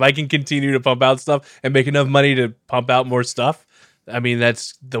 It's like, if I can continue to pump out stuff and make enough money to pump out more stuff, I mean,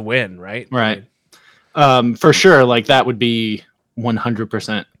 that's the win, right? Right. For sure. Like that would be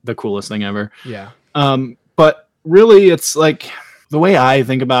 100% the coolest thing ever. Yeah. But really it's like, the way I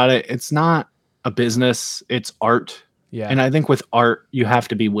think about it, it's not a business, it's art. Yeah. And I think with art, you have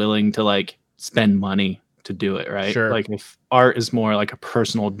to be willing to like spend money to do it, right? Sure. Like if art is more like a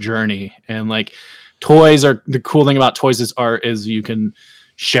personal journey, and like toys are, the cool thing about toys is art is you can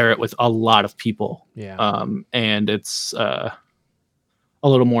share it with a lot of people. Yeah. And it's a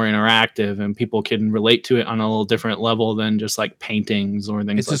little more interactive, and people can relate to it on a little different level than just like paintings or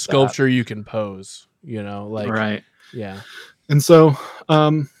things. It's like a sculpture you can pose, like right. Yeah. And so,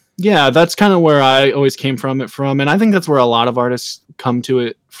 that's kind of where I always came from. And I think that's where a lot of artists come to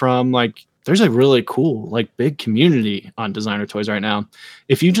it from. Like, there's a really cool, like, big community on designer toys right now.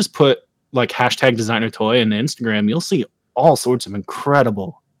 If you just put like hashtag designer toy in Instagram, you'll see all sorts of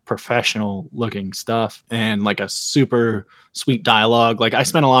incredible professional looking stuff and like a super sweet dialogue. Like I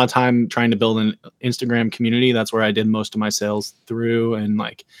spent a lot of time trying to build an Instagram community. That's where I did most of my sales through, and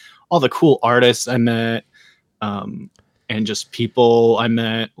like all the cool artists I met, and just people I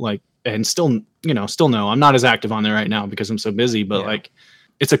met, like, and still know. I'm not as active on there right now because I'm so busy, but like,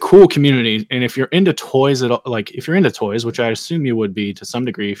 it's a cool community. And if you're into toys at all, like if you're into toys, which I assume you would be to some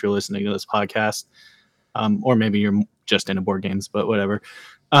degree if you're listening to this podcast, or maybe you're just into board games, but whatever.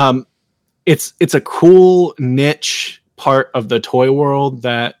 It's a cool niche part of the toy world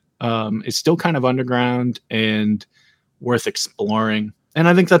that is still kind of underground and worth exploring. And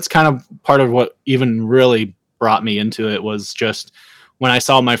I think that's kind of part of what even really brought me into it, was just when I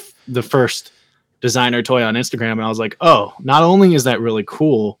saw the first designer toy on Instagram, and I was like, oh, not only is that really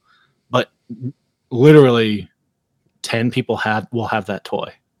cool, but literally 10 people will have that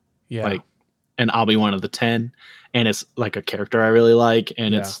toy. Yeah. Like, and I'll be one of the 10, and it's like a character I really like,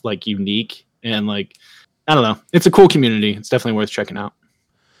 and it's like unique, and like, I don't know, it's a cool community. It's definitely worth checking out.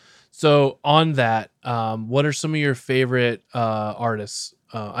 So on that, what are some of your favorite artists?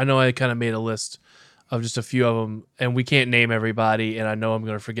 I know I kind of made a list of just a few of them, and we can't name everybody, and I know I'm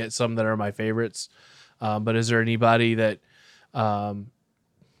going to forget some that are my favorites. But is there anybody that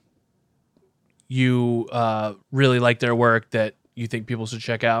you really like their work that you think people should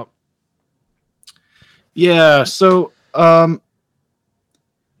check out? Yeah. So, I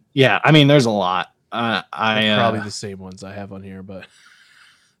mean, there's a lot. Probably the same ones I have on here, but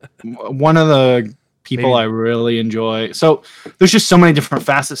one of the people I really enjoy. So there's just so many different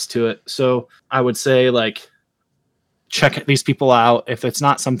facets to it. So I would say, like, check these people out. If it's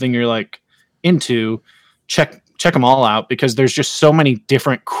not something you're like into, check check them all out because there's just so many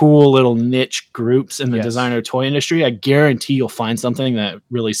different cool little niche groups in the Yes. designer toy industry. I guarantee you'll find something that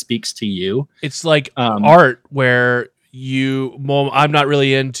really speaks to you. It's like Um, art where I'm not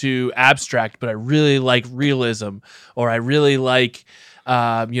really into abstract, but I really like realism, or I really like,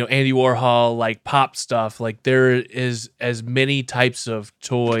 Andy Warhol, like pop stuff. Like there is as many types of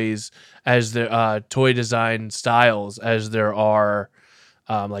toys as the toy design styles as there are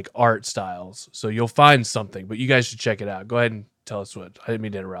like art styles. So you'll find something, but you guys should check it out. Go ahead and tell us what. I didn't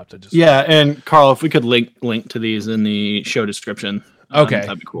mean to interrupt. Yeah, and Carl, if we could link to these in the show description, Okay.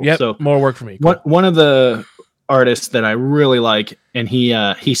 that'd be cool. Yep. So More work for me. Cool. one of the artists that I really like, and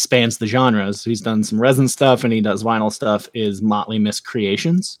he spans the genres. He's done some resin stuff and he does vinyl stuff. Is Motley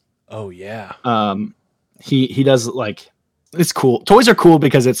Miscreations. Oh yeah. He does like, it's cool. Toys are cool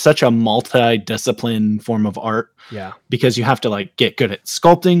because it's such a multi-discipline form of art. Yeah. Because you have to like get good at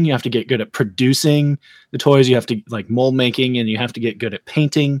sculpting, you have to get good at producing the toys, you have to like mold making, and you have to get good at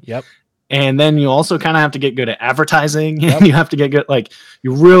painting. Yep. And then you also kind of have to get good at advertising. Yep. You have to get good, like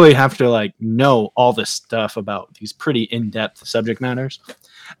you really have to like know all this stuff about these pretty in-depth subject matters.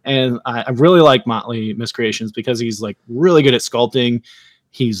 And I really like Motley Miscreations because he's like really good at sculpting.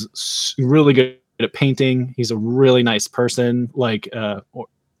 He's really good at painting. He's a really nice person. I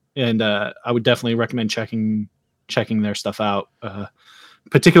would definitely recommend checking their stuff out.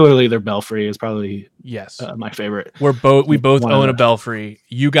 Particularly their Belfry is probably Yes. my favorite. We both one own of a the- Belfry.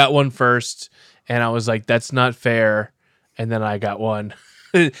 You got one first, and I was like, "That's not fair." And then I got one,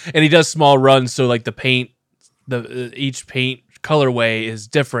 and he does small runs, so like the paint, each paint colorway is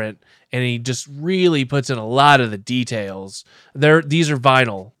different, and he just really puts in a lot of the details. These are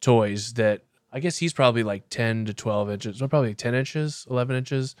vinyl toys that I guess he's probably like 10 to 12 inches, or probably 10 inches, 11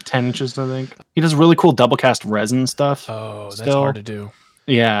 inches. 10 inches, I think. He does really cool double cast resin stuff. Oh, that's Still. hard to do.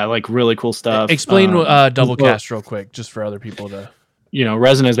 Yeah, like really cool stuff. Explain double well, cast real quick, just for other people to.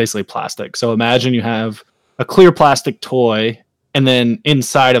 Resin is basically plastic. So imagine you have a clear plastic toy, and then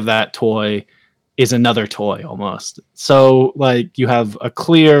inside of that toy is another toy almost. So like you have a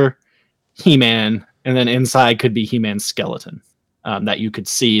clear He-Man, and then inside could be He-Man's skeleton that you could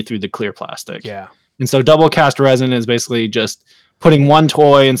see through the clear plastic. Yeah. And so double cast resin is basically just putting one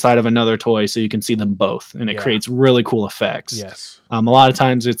toy inside of another toy so you can see them both, and it Yeah. creates really cool effects. Yes. A lot of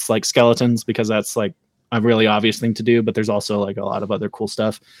times it's like skeletons because that's like a really obvious thing to do, but there's also like a lot of other cool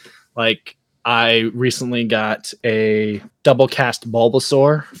stuff. Like I recently got a double cast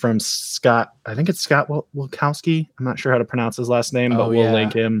Bulbasaur from Scott. I think it's Scott Wilkowski. I'm not sure how to pronounce his last name, but we'll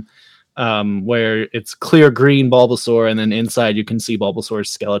link him. Where it's clear green Bulbasaur, and then inside you can see Bulbasaur's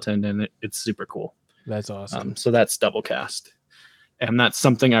skeleton, and it's super cool. That's awesome. So that's double cast, and that's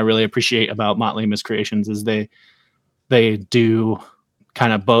something I really appreciate about Motley Miscreations is they do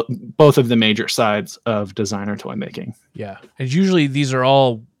kind of both of the major sides of designer toy making. Yeah. And usually these are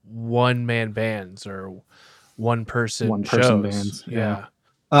all one-man bands or one-person shows. bands. Yeah.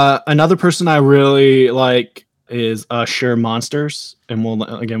 Another person I really like is Sure Monsters, and we'll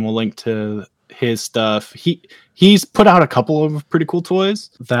link to his stuff. He's put out a couple of pretty cool toys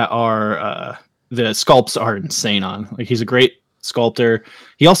that are the sculpts are insane on. Like he's a great sculptor.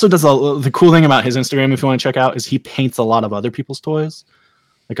 He also does the cool thing about his Instagram, if you want to check out, is he paints a lot of other people's toys,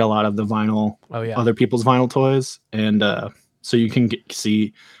 like a lot of the vinyl, Oh yeah. other people's vinyl toys, and so you can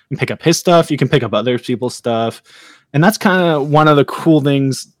see and pick up his stuff. You can pick up other people's stuff, and that's kind of one of the cool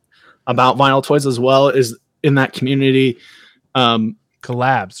things about vinyl toys as well. Is in that community, Collabs,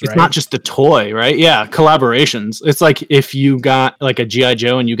 right? it's not just a toy, right? Yeah, collaborations. It's like if you got like a GI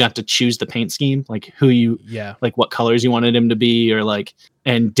Joe and you got to choose the paint scheme, like like what colors you wanted him to be, or like,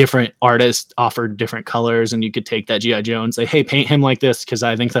 and different artists offered different colors, and you could take that GI Joe and say, hey, paint him like this because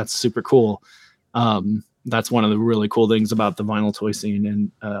I think that's super cool. That's one of the really cool things about the vinyl toy scene.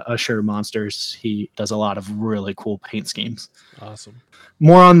 And Usher Monsters, he does a lot of really cool paint schemes. Awesome.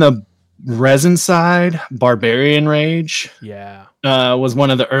 More on the resin side, Barbarian Rage Yeah. was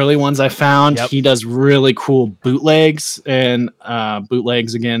one of the early ones I found. Yep. He does really cool bootlegs, and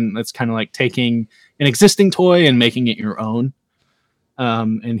bootlegs, again, that's kind of like taking an existing toy and making it your own.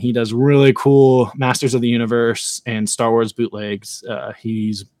 And he does really cool Masters of the Universe and Star Wars bootlegs.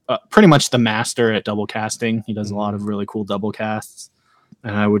 He's pretty much the master at double casting. He does a lot of really cool double casts,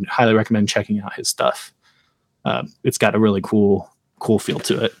 and I would highly recommend checking out his stuff. It's got a really cool feel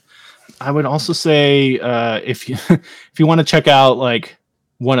to it. I would also say if you want to check out like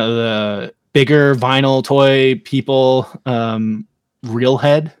one of the bigger vinyl toy people,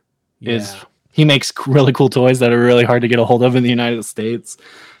 Reelhead is. He makes really cool toys that are really hard to get a hold of in the United States.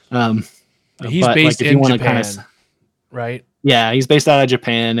 He's but, based like, if in you wanna Japan, kinda right? Yeah, he's based out of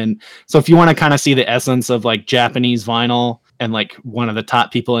Japan, and so if you want to kind of see the essence of like Japanese vinyl and like one of the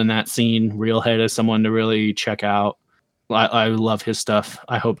top people in that scene, Realhead is someone to really check out. I love his stuff.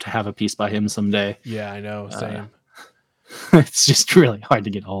 I hope to have a piece by him someday. Yeah, I know. Same. It's just really hard to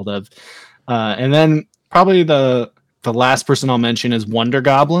get hold of. And then probably the last person I'll mention is Wonder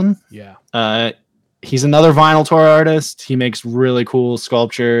Goblin. Yeah. He's another vinyl tour artist. He makes really cool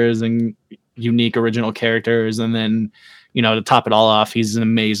sculptures and unique original characters. And then, to top it all off, he's an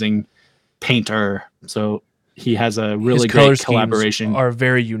amazing painter. So he has a really great collaboration. Are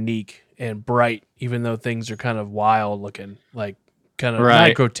very unique and bright, even though things are kind of wild looking, like kind of Right.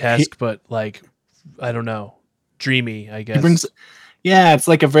 not grotesque, but like, I don't know, dreamy, I guess. It's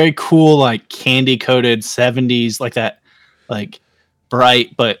like a very cool, like candy coated 70s, like that, like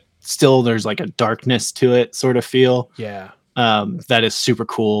bright, but still there's like a darkness to it sort of feel. Yeah. That is super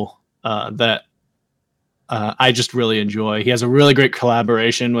cool. That I just really enjoy. He has a really great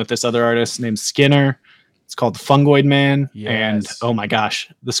collaboration with this other artist named Skinner. It's called the Fungoid Man. Yes. And oh my gosh,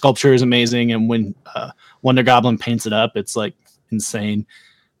 the sculpture is amazing. And when Wonder Goblin paints it up, it's like insane.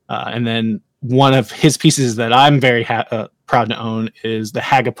 And then one of his pieces that I'm very proud to own is the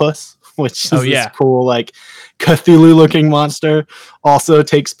Hagapus, which is this cool, like Cthulhu looking monster. Also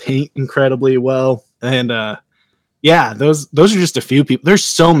takes paint incredibly well. And those are just a few people. There's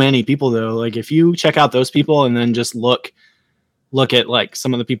so many people though. Like if you check out those people and then just look at like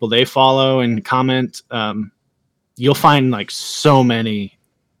some of the people they follow and comment, you'll find like so many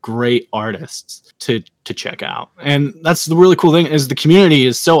great artists to check out. And that's the really cool thing is the community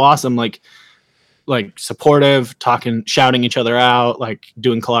is so awesome. Like supportive, shouting each other out, like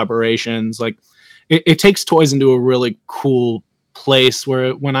doing collaborations. Like it takes toys into a really cool place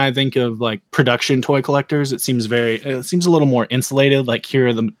where when I think of like production toy collectors, it seems a little more insulated. Like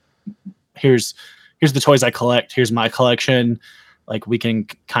here's the toys I collect. Here's my collection. Like we can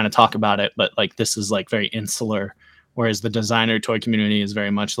kind of talk about it, but like this is like very insular. Whereas the designer toy community is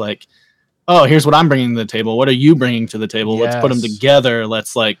very much like, oh, here's what I'm bringing to the table. What are you bringing to the table? Yes. Let's put them together.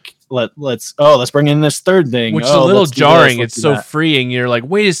 Let's bring in this third thing. Which is a little jarring. It's so freeing. You're like,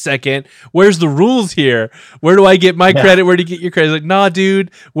 wait a second. Where's the rules here? Where do I get my credit? Where do you get your credit? Like, nah,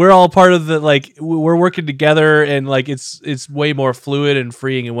 dude, we're all part of the, like, we're working together and like, it's way more fluid and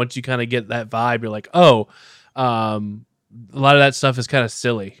freeing. And once you kind of get that vibe, you're like, oh, a lot of that stuff is kind of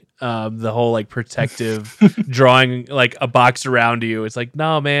silly. The whole like protective drawing like a box around you. It's like,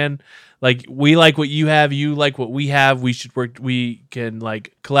 no, man. Like we like what you have, you like what we have. We should work. We can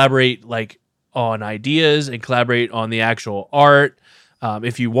like collaborate like on ideas and collaborate on the actual art.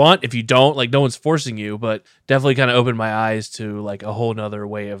 If you want, if you don't, like no one's forcing you, but definitely kind of opened my eyes to like a whole nother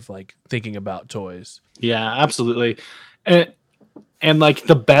way of like thinking about toys. Yeah, absolutely. And like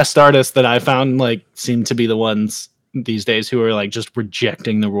the best artists that I found like seem to be the ones these days who are like just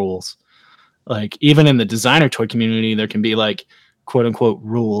rejecting the rules. Like even in the designer toy community, there can be like quote unquote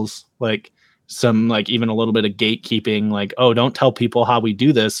rules, like some like even a little bit of gatekeeping, like, oh, don't tell people how we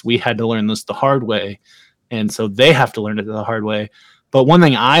do this. We had to learn this the hard way. And so they have to learn it the hard way. But one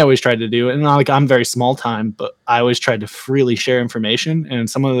thing I always tried to do, and like I'm very small time, but I always tried to freely share information. And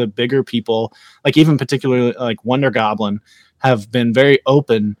some of the bigger people, like even particularly like Wonder Goblin, have been very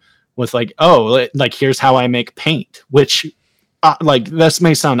open with like, oh, like here's how I make paint, which like this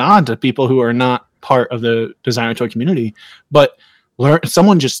may sound odd to people who are not part of the designer toy community, but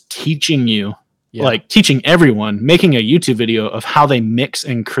someone just teaching you, like teaching everyone, making a YouTube video of how they mix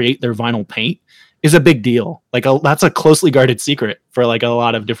and create their vinyl paint is a big deal. Like that's a closely guarded secret for like a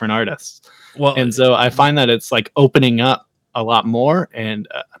lot of different artists. Well, and so I find that it's like opening up a lot more, and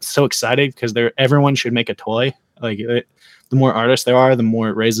I'm so excited because everyone should make a toy. Like the more artists there are, the more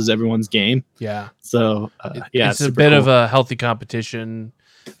it raises everyone's game. Yeah. So it's a bit of a healthy competition,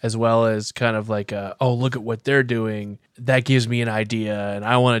 as well as kind of like, oh, look at what they're doing. That gives me an idea, and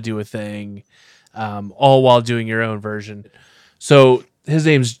I want to do a thing, all while doing your own version. So his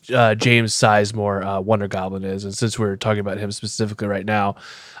name's James Sizemore, Wonder Goblin is, and since we're talking about him specifically right now,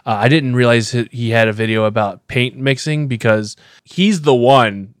 I didn't realize he had a video about paint mixing, because he's the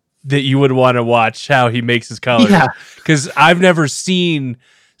one that you would want to watch how he makes his colors. Yeah. Because I've never seen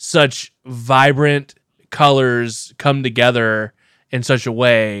such vibrant colors come together in such a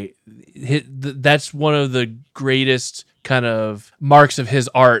way. That's one of the greatest kind of marks of his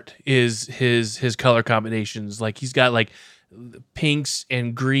art is his color combinations. Like he's got like pinks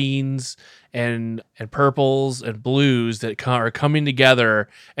and greens and purples and blues that are coming together,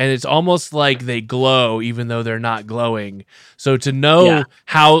 and it's almost like they glow even though they're not glowing. So to know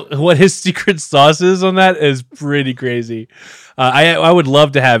what his secret sauce is on that is pretty crazy. I would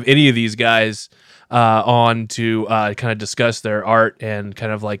love to have any of these guys on to kind of discuss their art and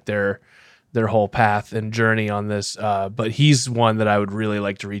kind of like their whole path and journey on this. But he's one that I would really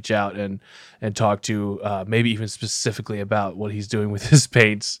like to reach out and talk to, maybe even specifically about what he's doing with his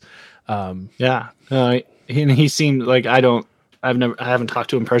paints. He seemed like I haven't talked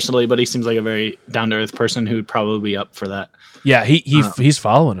to him personally, but he seems like a very down to earth person who would probably be up for that. Yeah, he's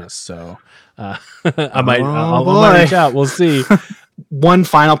following us, so I might reach out. We'll see. One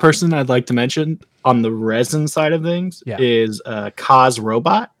final person I'd like to mention on the resin side of things is Kaz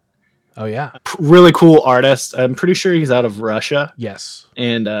Robot. Oh yeah, really cool artist. I'm pretty sure he's out of Russia. Yes,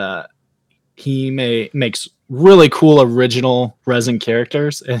 and he makes really cool original resin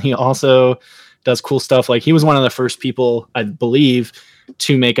characters, and he also does cool stuff. Like he was one of the first people, I believe,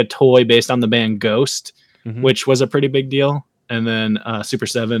 to make a toy based on the band Ghost, which was a pretty big deal. And then Super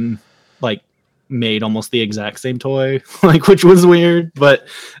 7 like made almost the exact same toy, like, which was weird. But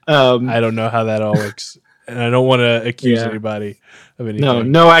I don't know how that all works, and I don't want to accuse anybody of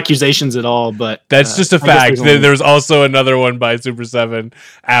anything. No accusations at all. But that's just a fact. There's also another one by Super 7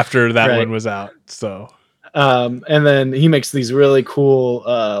 after that one was out. So, and then he makes these really cool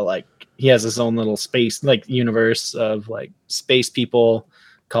like. He has his own little space, like universe of like space people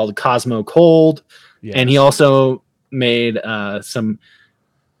called Cosmo Cold. Yes. And he also made some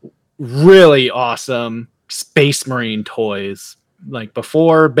really awesome Space Marine toys. Like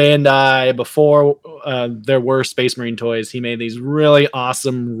before Bandai, before there were Space Marine toys, he made these really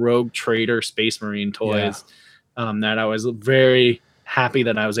awesome Rogue Trader Space Marine toys that I was very happy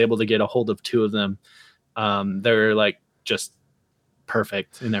that I was able to get a hold of 2 of them. They're like just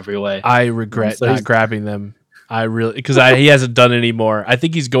perfect in every way. I regret not grabbing them. I really, because he hasn't done any more. I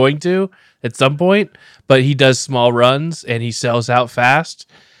think he's going to at some point, but he does small runs and he sells out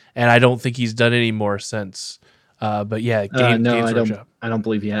fast, and I don't think he's done any more since. But yeah, Games Workshop. I don't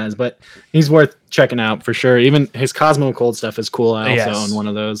believe he has, but he's worth checking out for sure. Even his Cosmo Cold stuff is cool. I also own one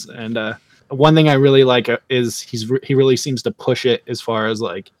of those, and one thing I really like is he really seems to push it as far as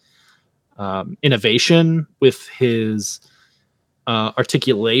like innovation with his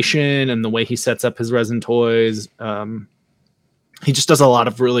articulation and the way he sets up his resin toys. He just does a lot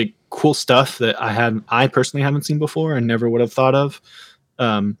of really cool stuff that I personally haven't seen before and never would have thought of.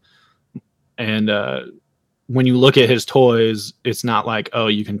 When you look at his toys, it's not like, oh,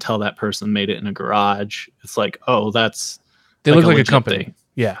 you can tell that person made it in a garage. It's like, oh, they look like a company thing.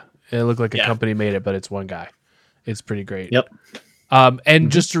 Yeah, it looked like a company made it, but it's one guy. It's pretty great. Yep.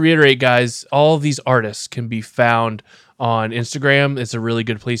 And just to reiterate, guys, all of these artists can be found on Instagram. It's a really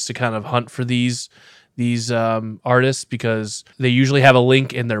good place to kind of hunt for these artists because they usually have a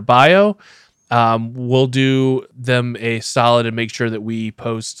link in their bio. We'll do them a solid and make sure that we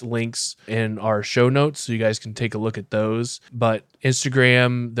post links in our show notes so you guys can take a look at those. But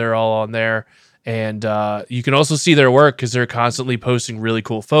Instagram, they're all on there. And you can also see their work because they're constantly posting really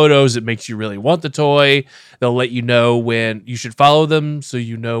cool photos. It makes you really want the toy. They'll let you know when you should follow them so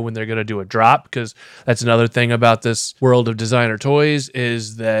you know when they're going to do a drop, because that's another thing about this world of designer toys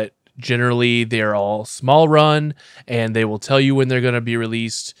is that generally they're all small run and they will tell you when they're going to be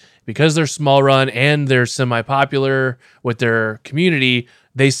released. Because they're small run and they're semi-popular with their community,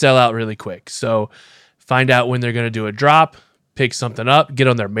 they sell out really quick. So find out when they're going to do a drop. Pick something up, get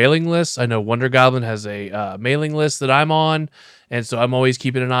on their mailing list. I know Wonder Goblin has a mailing list that I'm on, and so I'm always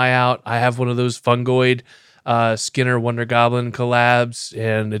keeping an eye out. I have one of those Fungoid Skinner Wonder Goblin collabs,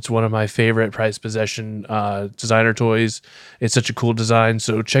 and it's one of my favorite prized possession designer toys. It's such a cool design,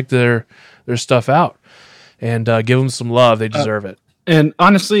 so check their stuff out and give them some love. They deserve it. And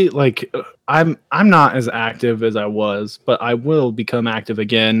honestly, like I'm not as active as I was, but I will become active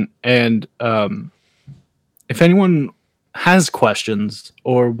again. And if anyone has questions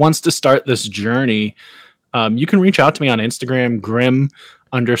or wants to start this journey, you can reach out to me on Instagram,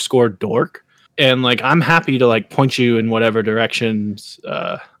 grim_dork. And like, I'm happy to like point you in whatever directions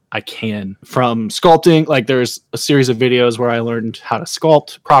I can. From sculpting, like there's a series of videos where I learned how to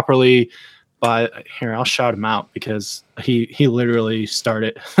sculpt properly. But here, I'll shout him out because he literally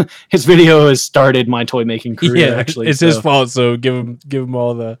started his video has started my toy making career. Yeah, actually, it's his fault. So give him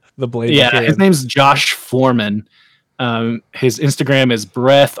all the blame. Yeah, his name's Josh Foreman. His Instagram is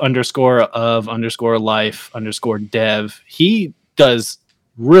breath_of_life_dev. He does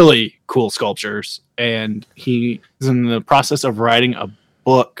really cool sculptures, and he is in the process of writing a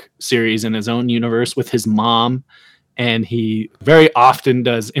book series in his own universe with his mom. And he very often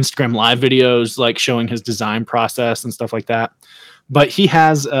does Instagram live videos, like showing his design process and stuff like that. But he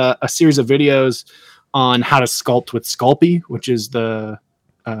has a series of videos on how to sculpt with Sculpey, which is the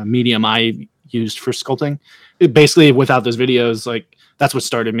medium I used for sculpting. Basically, without those videos, like that's what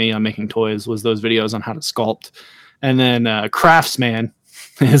started me on making toys, was those videos on how to sculpt. And then Craftsman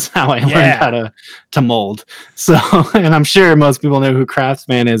is how I learned how to mold. So, and I'm sure most people know who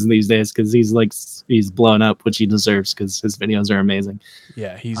Craftsman is these days, because he's blown up, which he deserves, because his videos are amazing.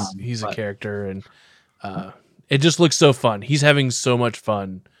 Yeah, he's a character, and it just looks so fun. He's having so much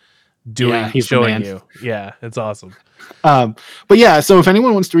fun showing you. Yeah, it's awesome. But yeah, so if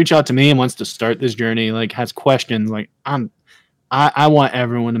anyone wants to reach out to me and wants to start this journey, like has questions, like I want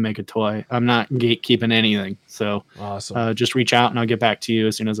everyone to make a toy. I'm not gatekeeping anything. So awesome. Just reach out and I'll get back to you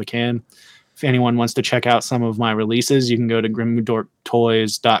as soon as I can. If anyone wants to check out some of my releases, you can go to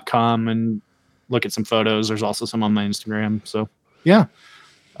grimdorktoys.com and look at some photos. There's also some on my Instagram. So yeah,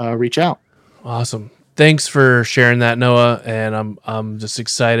 reach out. Awesome. Thanks for sharing that, Noah. And I'm just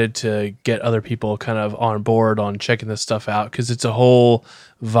excited to get other people kind of on board on checking this stuff out, because it's a whole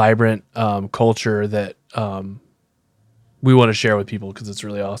vibrant culture that we want to share with people, because it's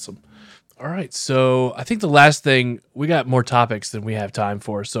really awesome. All right. So I think the last thing, we got more topics than we have time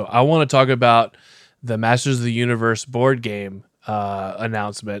for. So I want to talk about the Masters of the Universe board game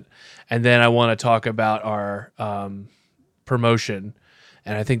announcement. And then I want to talk about our promotion.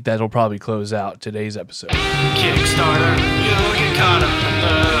 And I think that'll probably close out today's episode. Kickstarter, you'll get caught up in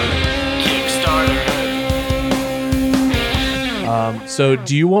the Kickstarter. So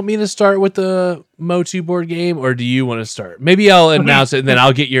do you want me to start with the Motu board game, or do you want to start? Maybe I'll announce it and then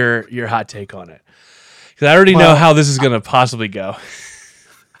I'll get your hot take on it, because I already know how this is going to possibly go.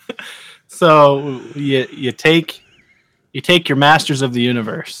 So you take your Masters of the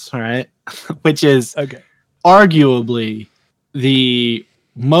Universe, all right, which is arguably the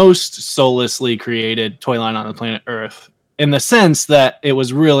most soullessly created toy line on the planet Earth, in the sense that it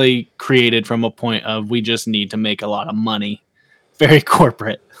was really created from a point of, we just need to make a lot of money. Very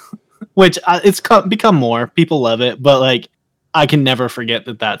corporate, which it's become more. People love it, but like, I can never forget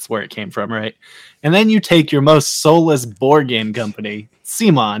that that's where it came from, right? And then you take your most soulless board game company,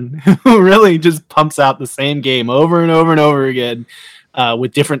 CMON, who really just pumps out the same game over and over and over again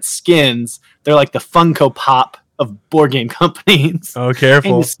with different skins. They're like the Funko Pop of board game companies. Oh,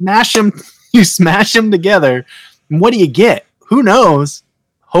 careful! And you smash them together, and what do you get? Who knows?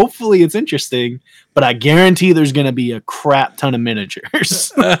 Hopefully it's interesting, but I guarantee there's going to be a crap ton of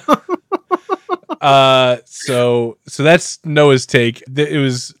miniatures. So that's Noah's take. It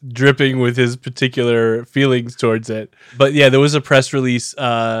was dripping with his particular feelings towards it. But yeah, there was a press release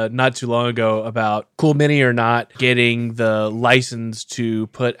not too long ago about Cool Mini or Not getting the license to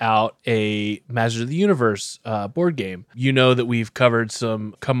put out a Masters of the Universe board game. You know that we've covered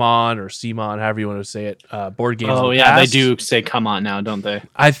some Come On or CMON, however you want to say it, board games. Oh yeah, they do say Come On now, don't they?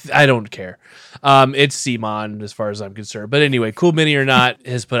 I don't care. It's CMON as far as I'm concerned. But anyway, Cool Mini or Not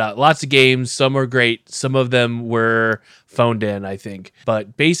has put out lots of games. Some are great. Some of them were phoned in, I think.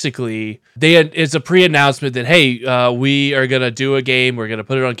 But basically, it's a pre-announcement that, hey, we are going to do a game. We're going to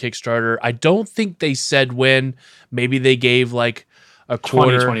put it on Kickstarter. I don't think they said when. Maybe they gave like a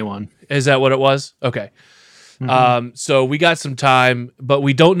quarter. 2021. Is that what it was? Okay. Mm-hmm. So we got some time, but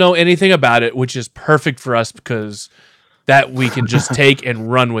we don't know anything about it, which is perfect for us, because that we can just take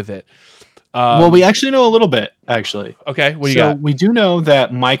and run with it. Well, we actually know a little bit, actually. Okay, what do you got? We do know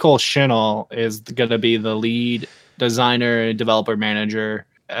that Michael Schinnell is going to be the lead designer and developer manager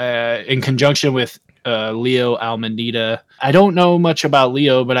in conjunction with Leo Almendieta. I don't know much about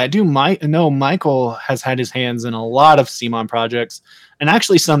Leo, but I do know Michael has had his hands in a lot of CMON projects, and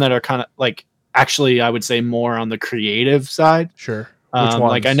actually some that are kind of like, actually, I would say more on the creative side. Sure. Which ones?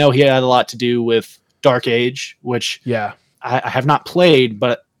 Like, I know he had a lot to do with Dark Age, which I have not played,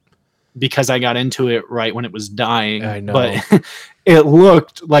 but because I got into it right when it was dying. I know. But it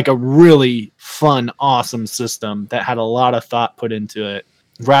looked like a really fun, awesome system that had a lot of thought put into it.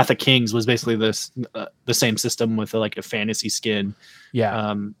 Wrath of Kings was basically this the same system with like a fantasy skin.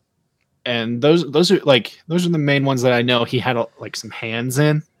 Yeah. And those are the main ones that I know he had like some hands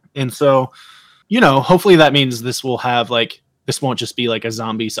in. And so, hopefully that means this will have like, this won't just be like a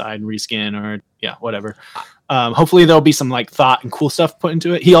zombie side reskin or whatever. Hopefully there'll be some like thought and cool stuff put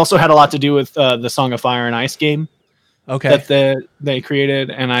into it. He also had a lot to do with the Song of Fire and Ice game that they created.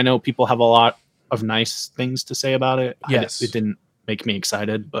 And I know people have a lot of nice things to say about it. Yes. It didn't make me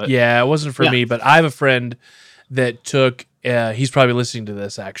excited, but it wasn't for me, but I have a friend that took, he's probably listening to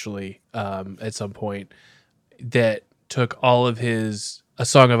this actually at some point, that took all of his A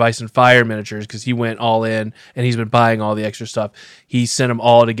Song of Ice and Fire miniatures, because he went all in and he's been buying all the extra stuff. He sent them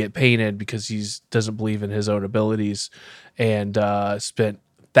all to get painted because he doesn't believe in his own abilities, and spent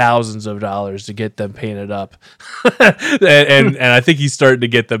thousands of dollars to get them painted up. and I think he's starting to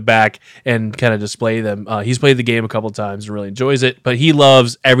get them back and kind of display them. He's played the game a couple times and really enjoys it, but he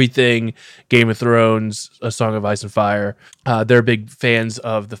loves everything Game of Thrones, A Song of Ice and Fire. They're big fans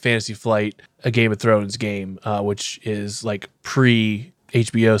of the Fantasy Flight, a Game of Thrones game, which is like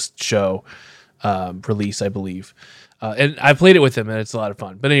pre-HBO show release, I believe. And I played it with him, and it's a lot of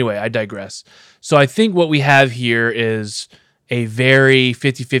fun. But anyway, I digress. So I think what we have here is a very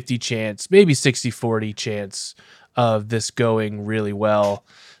 50-50 chance, maybe 60-40 chance of this going really well.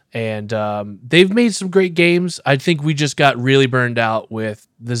 And they've made some great games. I think we just got really burned out with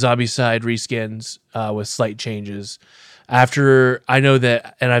the Zombicide reskins with slight changes. After, I know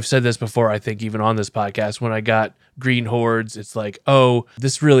that, and I've said this before, I think even on this podcast, when I got Green Hordes, it's like, oh,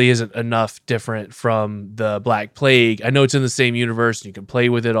 this really isn't enough different from the Black Plague. I know it's in the same universe and you can play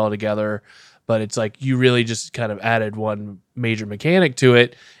with it all together, but it's like you really just kind of added one major mechanic to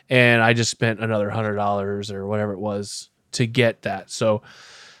it, and I just spent another $100 or whatever it was to get that. So,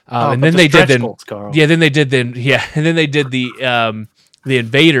 and then they did then, and then they did the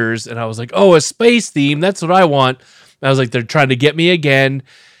Invaders, and I was like, oh, a space theme, that's what I want. I was like, they're trying to get me again.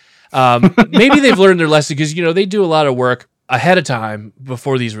 Maybe they've learned their lesson because, they do a lot of work ahead of time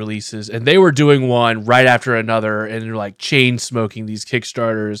before these releases, and they were doing one right after another, and they're like chain smoking these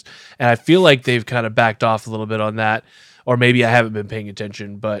Kickstarters. And I feel like they've kind of backed off a little bit on that, or maybe I haven't been paying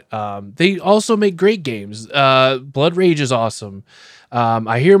attention, but they also make great games. Blood Rage is awesome.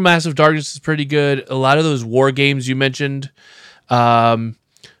 I hear Massive Darkness is pretty good. A lot of those war games you mentioned,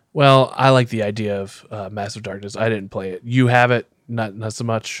 well, I like the idea of Massive Darkness. I didn't play it. You have it? Not so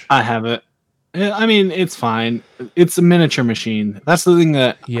much. I have it. I mean, it's fine. It's a miniature machine. That's the thing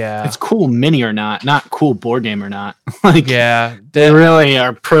that, it's cool mini or not cool board game or not. They really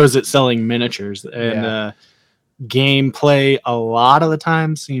are pros at selling miniatures, and gameplay a lot of the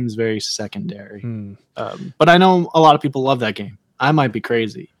time seems very secondary. But I know a lot of people love that game. I might be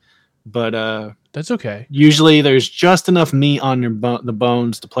crazy, but that's okay. Usually there's just enough meat on the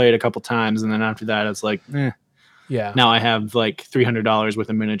bones to play it a couple times, and then after that it's like, yeah. Now I have like $300 worth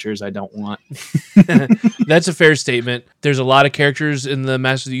of miniatures I don't want. That's a fair statement. There's a lot of characters in the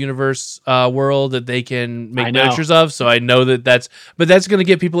Master of the Universe world that they can make miniatures of, so I know that's going to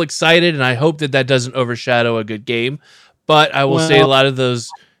get people excited, and I hope that doesn't overshadow a good game. But I will say a lot of those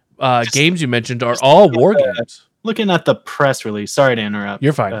games you mentioned are all war games. Looking at the press release, sorry to interrupt.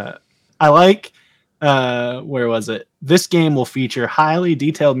 You're fine. I like, where was it? This game will feature highly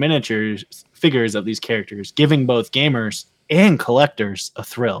detailed figures of these characters, giving both gamers and collectors a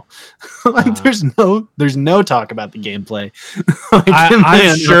thrill. There's no talk about the gameplay.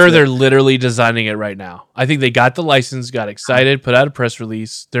 I'm sure they're literally designing it right now. I think they got the license, got excited, put out a press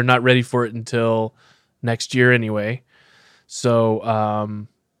release. They're not ready for it until next year anyway. So,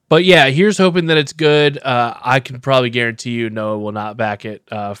 but yeah, here's hoping that it's good. I can probably guarantee you Noah will not back it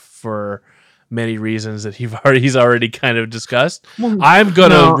for many reasons that he's already kind of discussed. I'm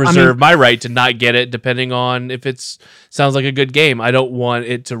going to reserve my right to not get it depending on if it sounds like a good game. I don't want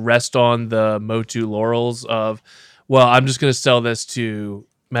it to rest on the Motu laurels of, well, I'm just going to sell this to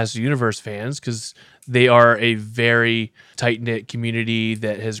Master Universe fans because they are a very tight-knit community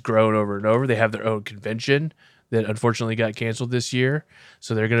that has grown over and over. They have their own convention that unfortunately got canceled this year.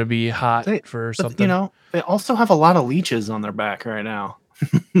 So they're going to be hot for something. They also have a lot of leeches on their back right now.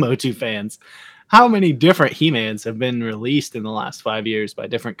 Motu fans. How many different He-Mans have been released in the last 5 years by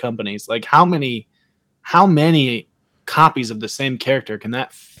different companies? Like how many copies of the same character can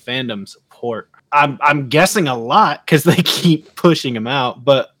that fandom support? I'm guessing a lot because they keep pushing them out,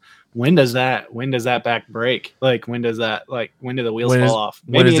 but when does that back break? Like when do the wheels fall off?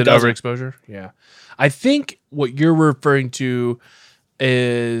 Maybe when is it overexposure? Yeah. I think what you're referring to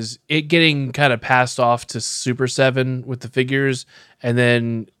is it getting kind of passed off to Super 7 with the figures and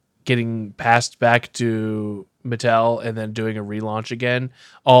then getting passed back to Mattel and then doing a relaunch again,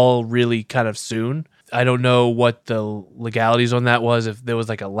 all really kind of soon. I don't know what the legalities on that was, if there was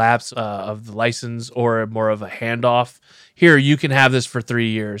like a lapse of the license or more of a handoff. Here, you can have this for 3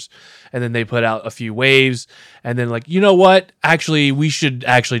 years. And then they put out a few waves. And then like, you know what? Actually, we should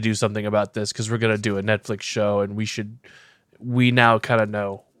actually do something about this because we're going to do a Netflix show and we now kind of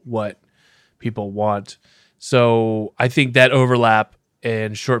know what people want. So I think that overlap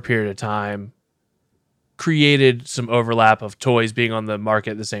in a short period of time created some overlap of toys being on the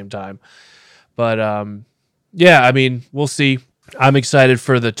market at the same time. But yeah, I mean, we'll see. I'm excited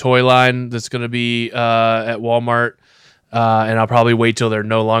for the toy line that's going to be at Walmart. And I'll probably wait till they're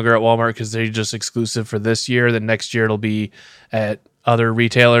no longer at Walmart because they're just exclusive for this year. Then next year it'll be at other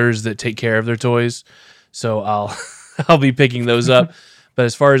retailers that take care of their toys. So I'll be picking those up. But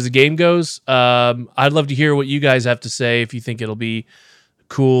as far as the game goes, I'd love to hear what you guys have to say, if you think it'll be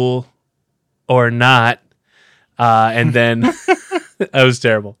cool or not. And then that was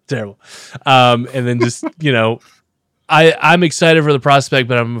terrible. And then just, I'm excited for the prospect,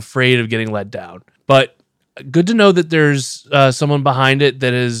 but I'm afraid of getting let down. But good to know that there's someone behind it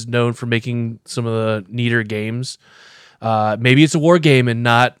that is known for making some of the neater games. Maybe it's a war game and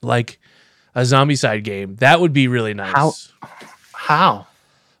not like a Zombicide game. That would be really nice. How?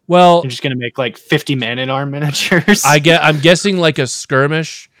 Well, you're just gonna make like 50 Man-at-Arm miniatures. I'm guessing like a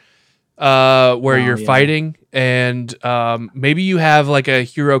skirmish, where you're fighting, and maybe you have like a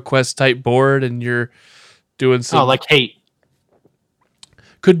Hero Quest type board, and you're doing some. Oh, like Hate.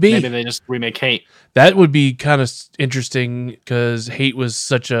 Could be. Maybe they just remake Hate. That would be kind of interesting because Hate was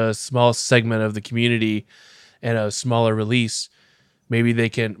such a small segment of the community and a smaller release. Maybe they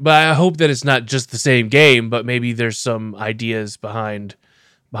can, but I hope that it's not just the same game, but maybe there's some ideas behind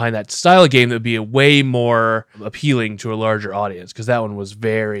that style of game that would be a way more appealing to a larger audience, because that one was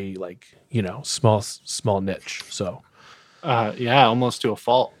very small niche. So almost to a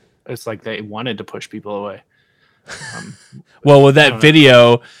fault. It's like they wanted to push people away. Well, with that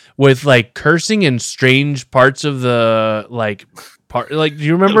video with like cursing and strange parts of the do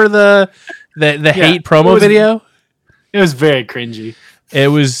you remember the Hate promo video? It was very cringy. It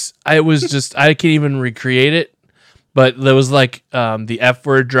was just, I can't even recreate it, but there was like the F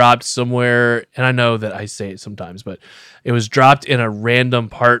word dropped somewhere, and I know that I say it sometimes, but it was dropped in a random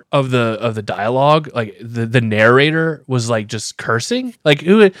part of the dialogue. Like the narrator was like just cursing. Like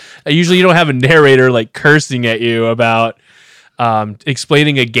usually you don't have a narrator like cursing at you about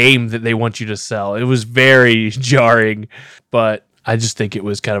explaining a game that they want you to sell. It was very jarring, but I just think it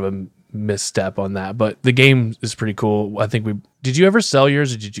was kind of a misstep on that. But the game is pretty cool. I think did you ever sell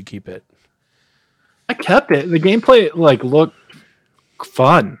yours, or did you keep it? I kept it. The gameplay looked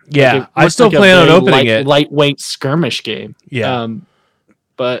fun. Yeah, I still plan on opening it. Lightweight skirmish game. Yeah.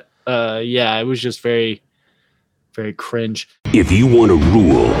 But it was just very, very cringe. If you want to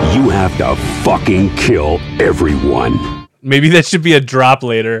rule, you have to fucking kill everyone. Maybe that should be a drop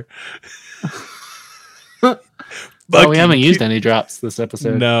later. Well, we haven't used any drops this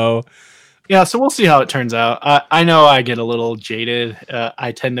episode. No. Yeah, so we'll see how it turns out. I know I get a little jaded.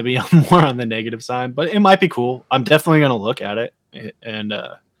 I tend to be more on the negative side, but it might be cool. I'm definitely going to look at it and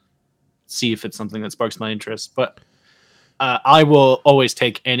see if it's something that sparks my interest. But I will always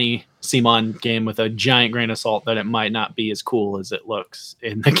take any CMON game with a giant grain of salt that it might not be as cool as it looks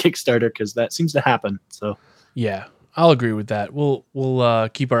in the Kickstarter, because that seems to happen. So yeah, I'll agree with that. We'll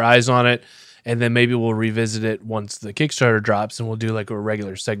keep our eyes on it. And then maybe we'll revisit it once the Kickstarter drops, and we'll do like a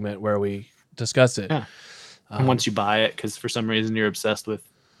regular segment where we discuss it. Yeah. And once you buy it, because for some reason you're obsessed with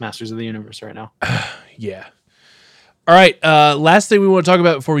Masters of the Universe right now. Yeah. All right. Last thing we want to talk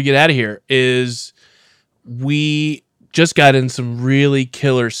about before we get out of here is we just got in some really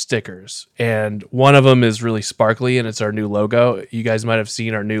killer stickers, and one of them is really sparkly, and it's our new logo. You guys might have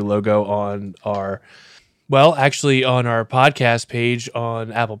seen our new logo on our podcast page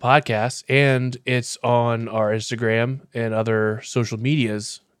on Apple Podcasts, and it's on our Instagram and other social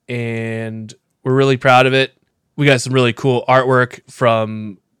medias, and we're really proud of it. We got some really cool artwork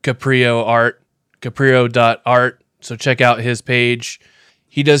from Caprio.art, so check out his page.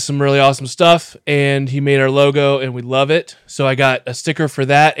 He does some really awesome stuff, and he made our logo, and we love it. So I got a sticker for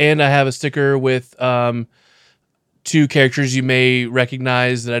that, and I have a sticker with two characters you may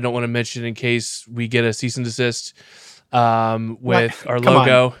recognize that I don't want to mention in case we get a cease and desist with our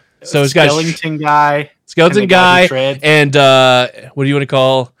logo. On. So it's got Skeleton Guy, and what do you want to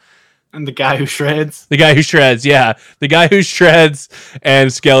call? And the guy who shreds. The guy who shreds, yeah. The guy who shreds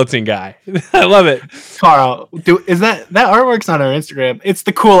and Skeleton Guy. I love it. Carl, is that artwork's on our Instagram? It's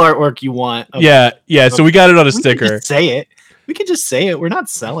the cool artwork you want. Yeah. So we got it on a sticker. We can just say it. We're not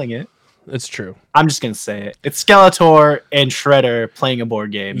selling it. That's true. I'm just going to say it. It's Skeletor and Shredder playing a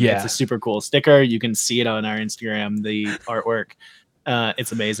board game. Yeah. It's a super cool sticker. You can see it on our Instagram, the artwork.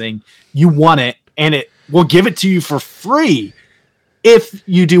 It's amazing. You want it, and we'll give it to you for free if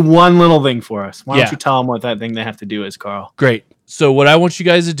you do one little thing for us. Why don't you tell them what that thing they have to do is, Carl? Great. So what I want you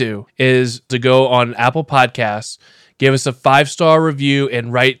guys to do is to go on Apple Podcasts, give us a 5-star review,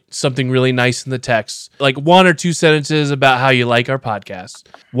 and write something really nice in the text, like 1 or 2 sentences about how you like our podcast.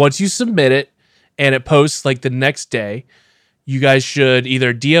 Once you submit it and it posts like the next day, you guys should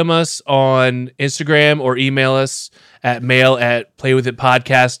either DM us on Instagram or email us at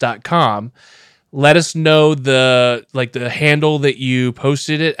mail@playwithitpodcast.com. Let us know the handle that you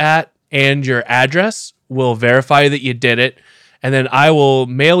posted it at and your address. We'll verify that you did it, and then I will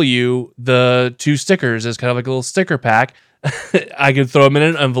mail you the 2 stickers as kind of like a little sticker pack. I can throw them in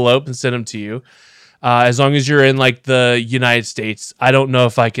an envelope and send them to you. As long as you're in like the United States. I don't know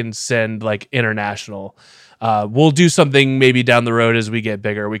if I can send like international. We'll do something maybe down the road as we get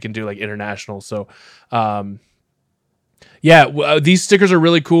bigger. We can do like international. So, these stickers are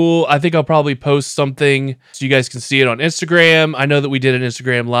really cool. I think I'll probably post something so you guys can see it on Instagram. I know that we did an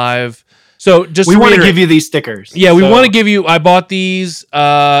Instagram live. So we want to give you these stickers. Yeah, we want to give you. I bought these,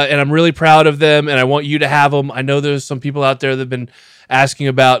 and I'm really proud of them, and I want you to have them. I know there's some people out there that have been asking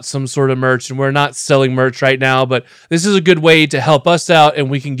about some sort of merch, and we're not selling merch right now, but this is a good way to help us out,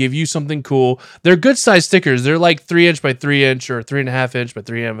 and we can give you something cool. They're good size stickers. They're like 3 inch by 3 inch or 3.5 inch by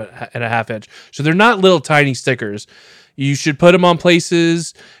 3.5 inch. So they're not little tiny stickers. You should put them on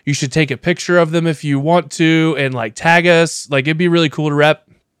places. You should take a picture of them if you want to, and like tag us. Like it'd be really cool to rep.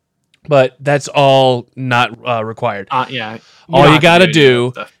 But that's all not required. All you got to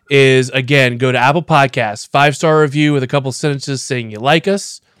do is, again, go to Apple Podcasts, 5-star review with a couple sentences saying you like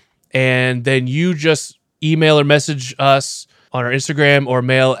us. And then you just email or message us on our Instagram or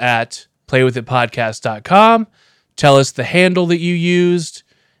mail at playwithitpodcast.com. Tell us the handle that you used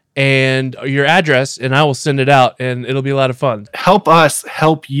and your address, and I will send it out, and it'll be a lot of fun. Help us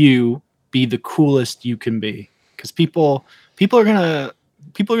help you be the coolest you can be. Because people are going to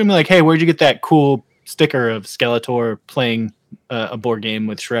be like, hey, where'd you get that cool sticker of Skeletor playing a board game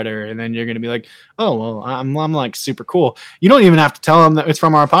with Shredder? And then you're going to be like, oh, well, I'm like super cool. You don't even have to tell them that it's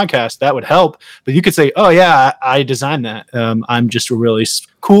from our podcast. That would help. But you could say, oh, yeah, I designed that. I'm just a really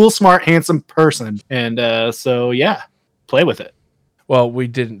cool, smart, handsome person. And so, yeah, play with it. Well, we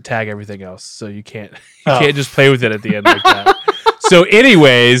didn't tag everything else, so you can't just play with it at the end like that. So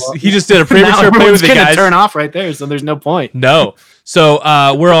anyways, he just did a premature play with it, guys. Turn off right there, so there's no point. No. So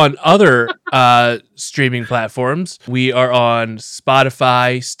we're on other streaming platforms. We are on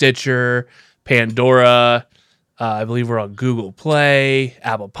Spotify, Stitcher, Pandora. I believe we're on Google Play,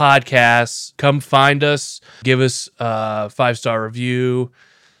 Apple Podcasts. Come find us. Give us a 5-star review.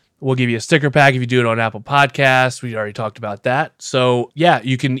 We'll give you a sticker pack if you do it on Apple Podcasts. We already talked about that. So, yeah,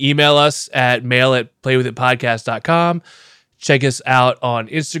 you can email us at mail@playwithitpodcast.com. Check us out on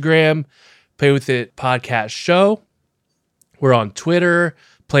Instagram, Play With It Podcast Show. We're on Twitter,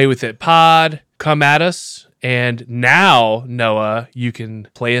 Play With It Pod. Come at us. And now, Noah, you can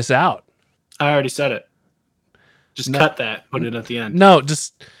play us out. I already said it. Just cut that. Put it at the end. No,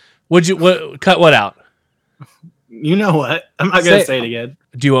 just cut what out? You know what? I'm not going to say it again.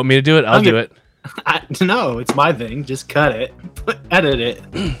 Do you want me to do it? I'll do it. No, it's my thing. Just cut it. Edit it.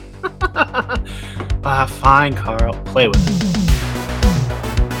 Fine, Carl. Play with it.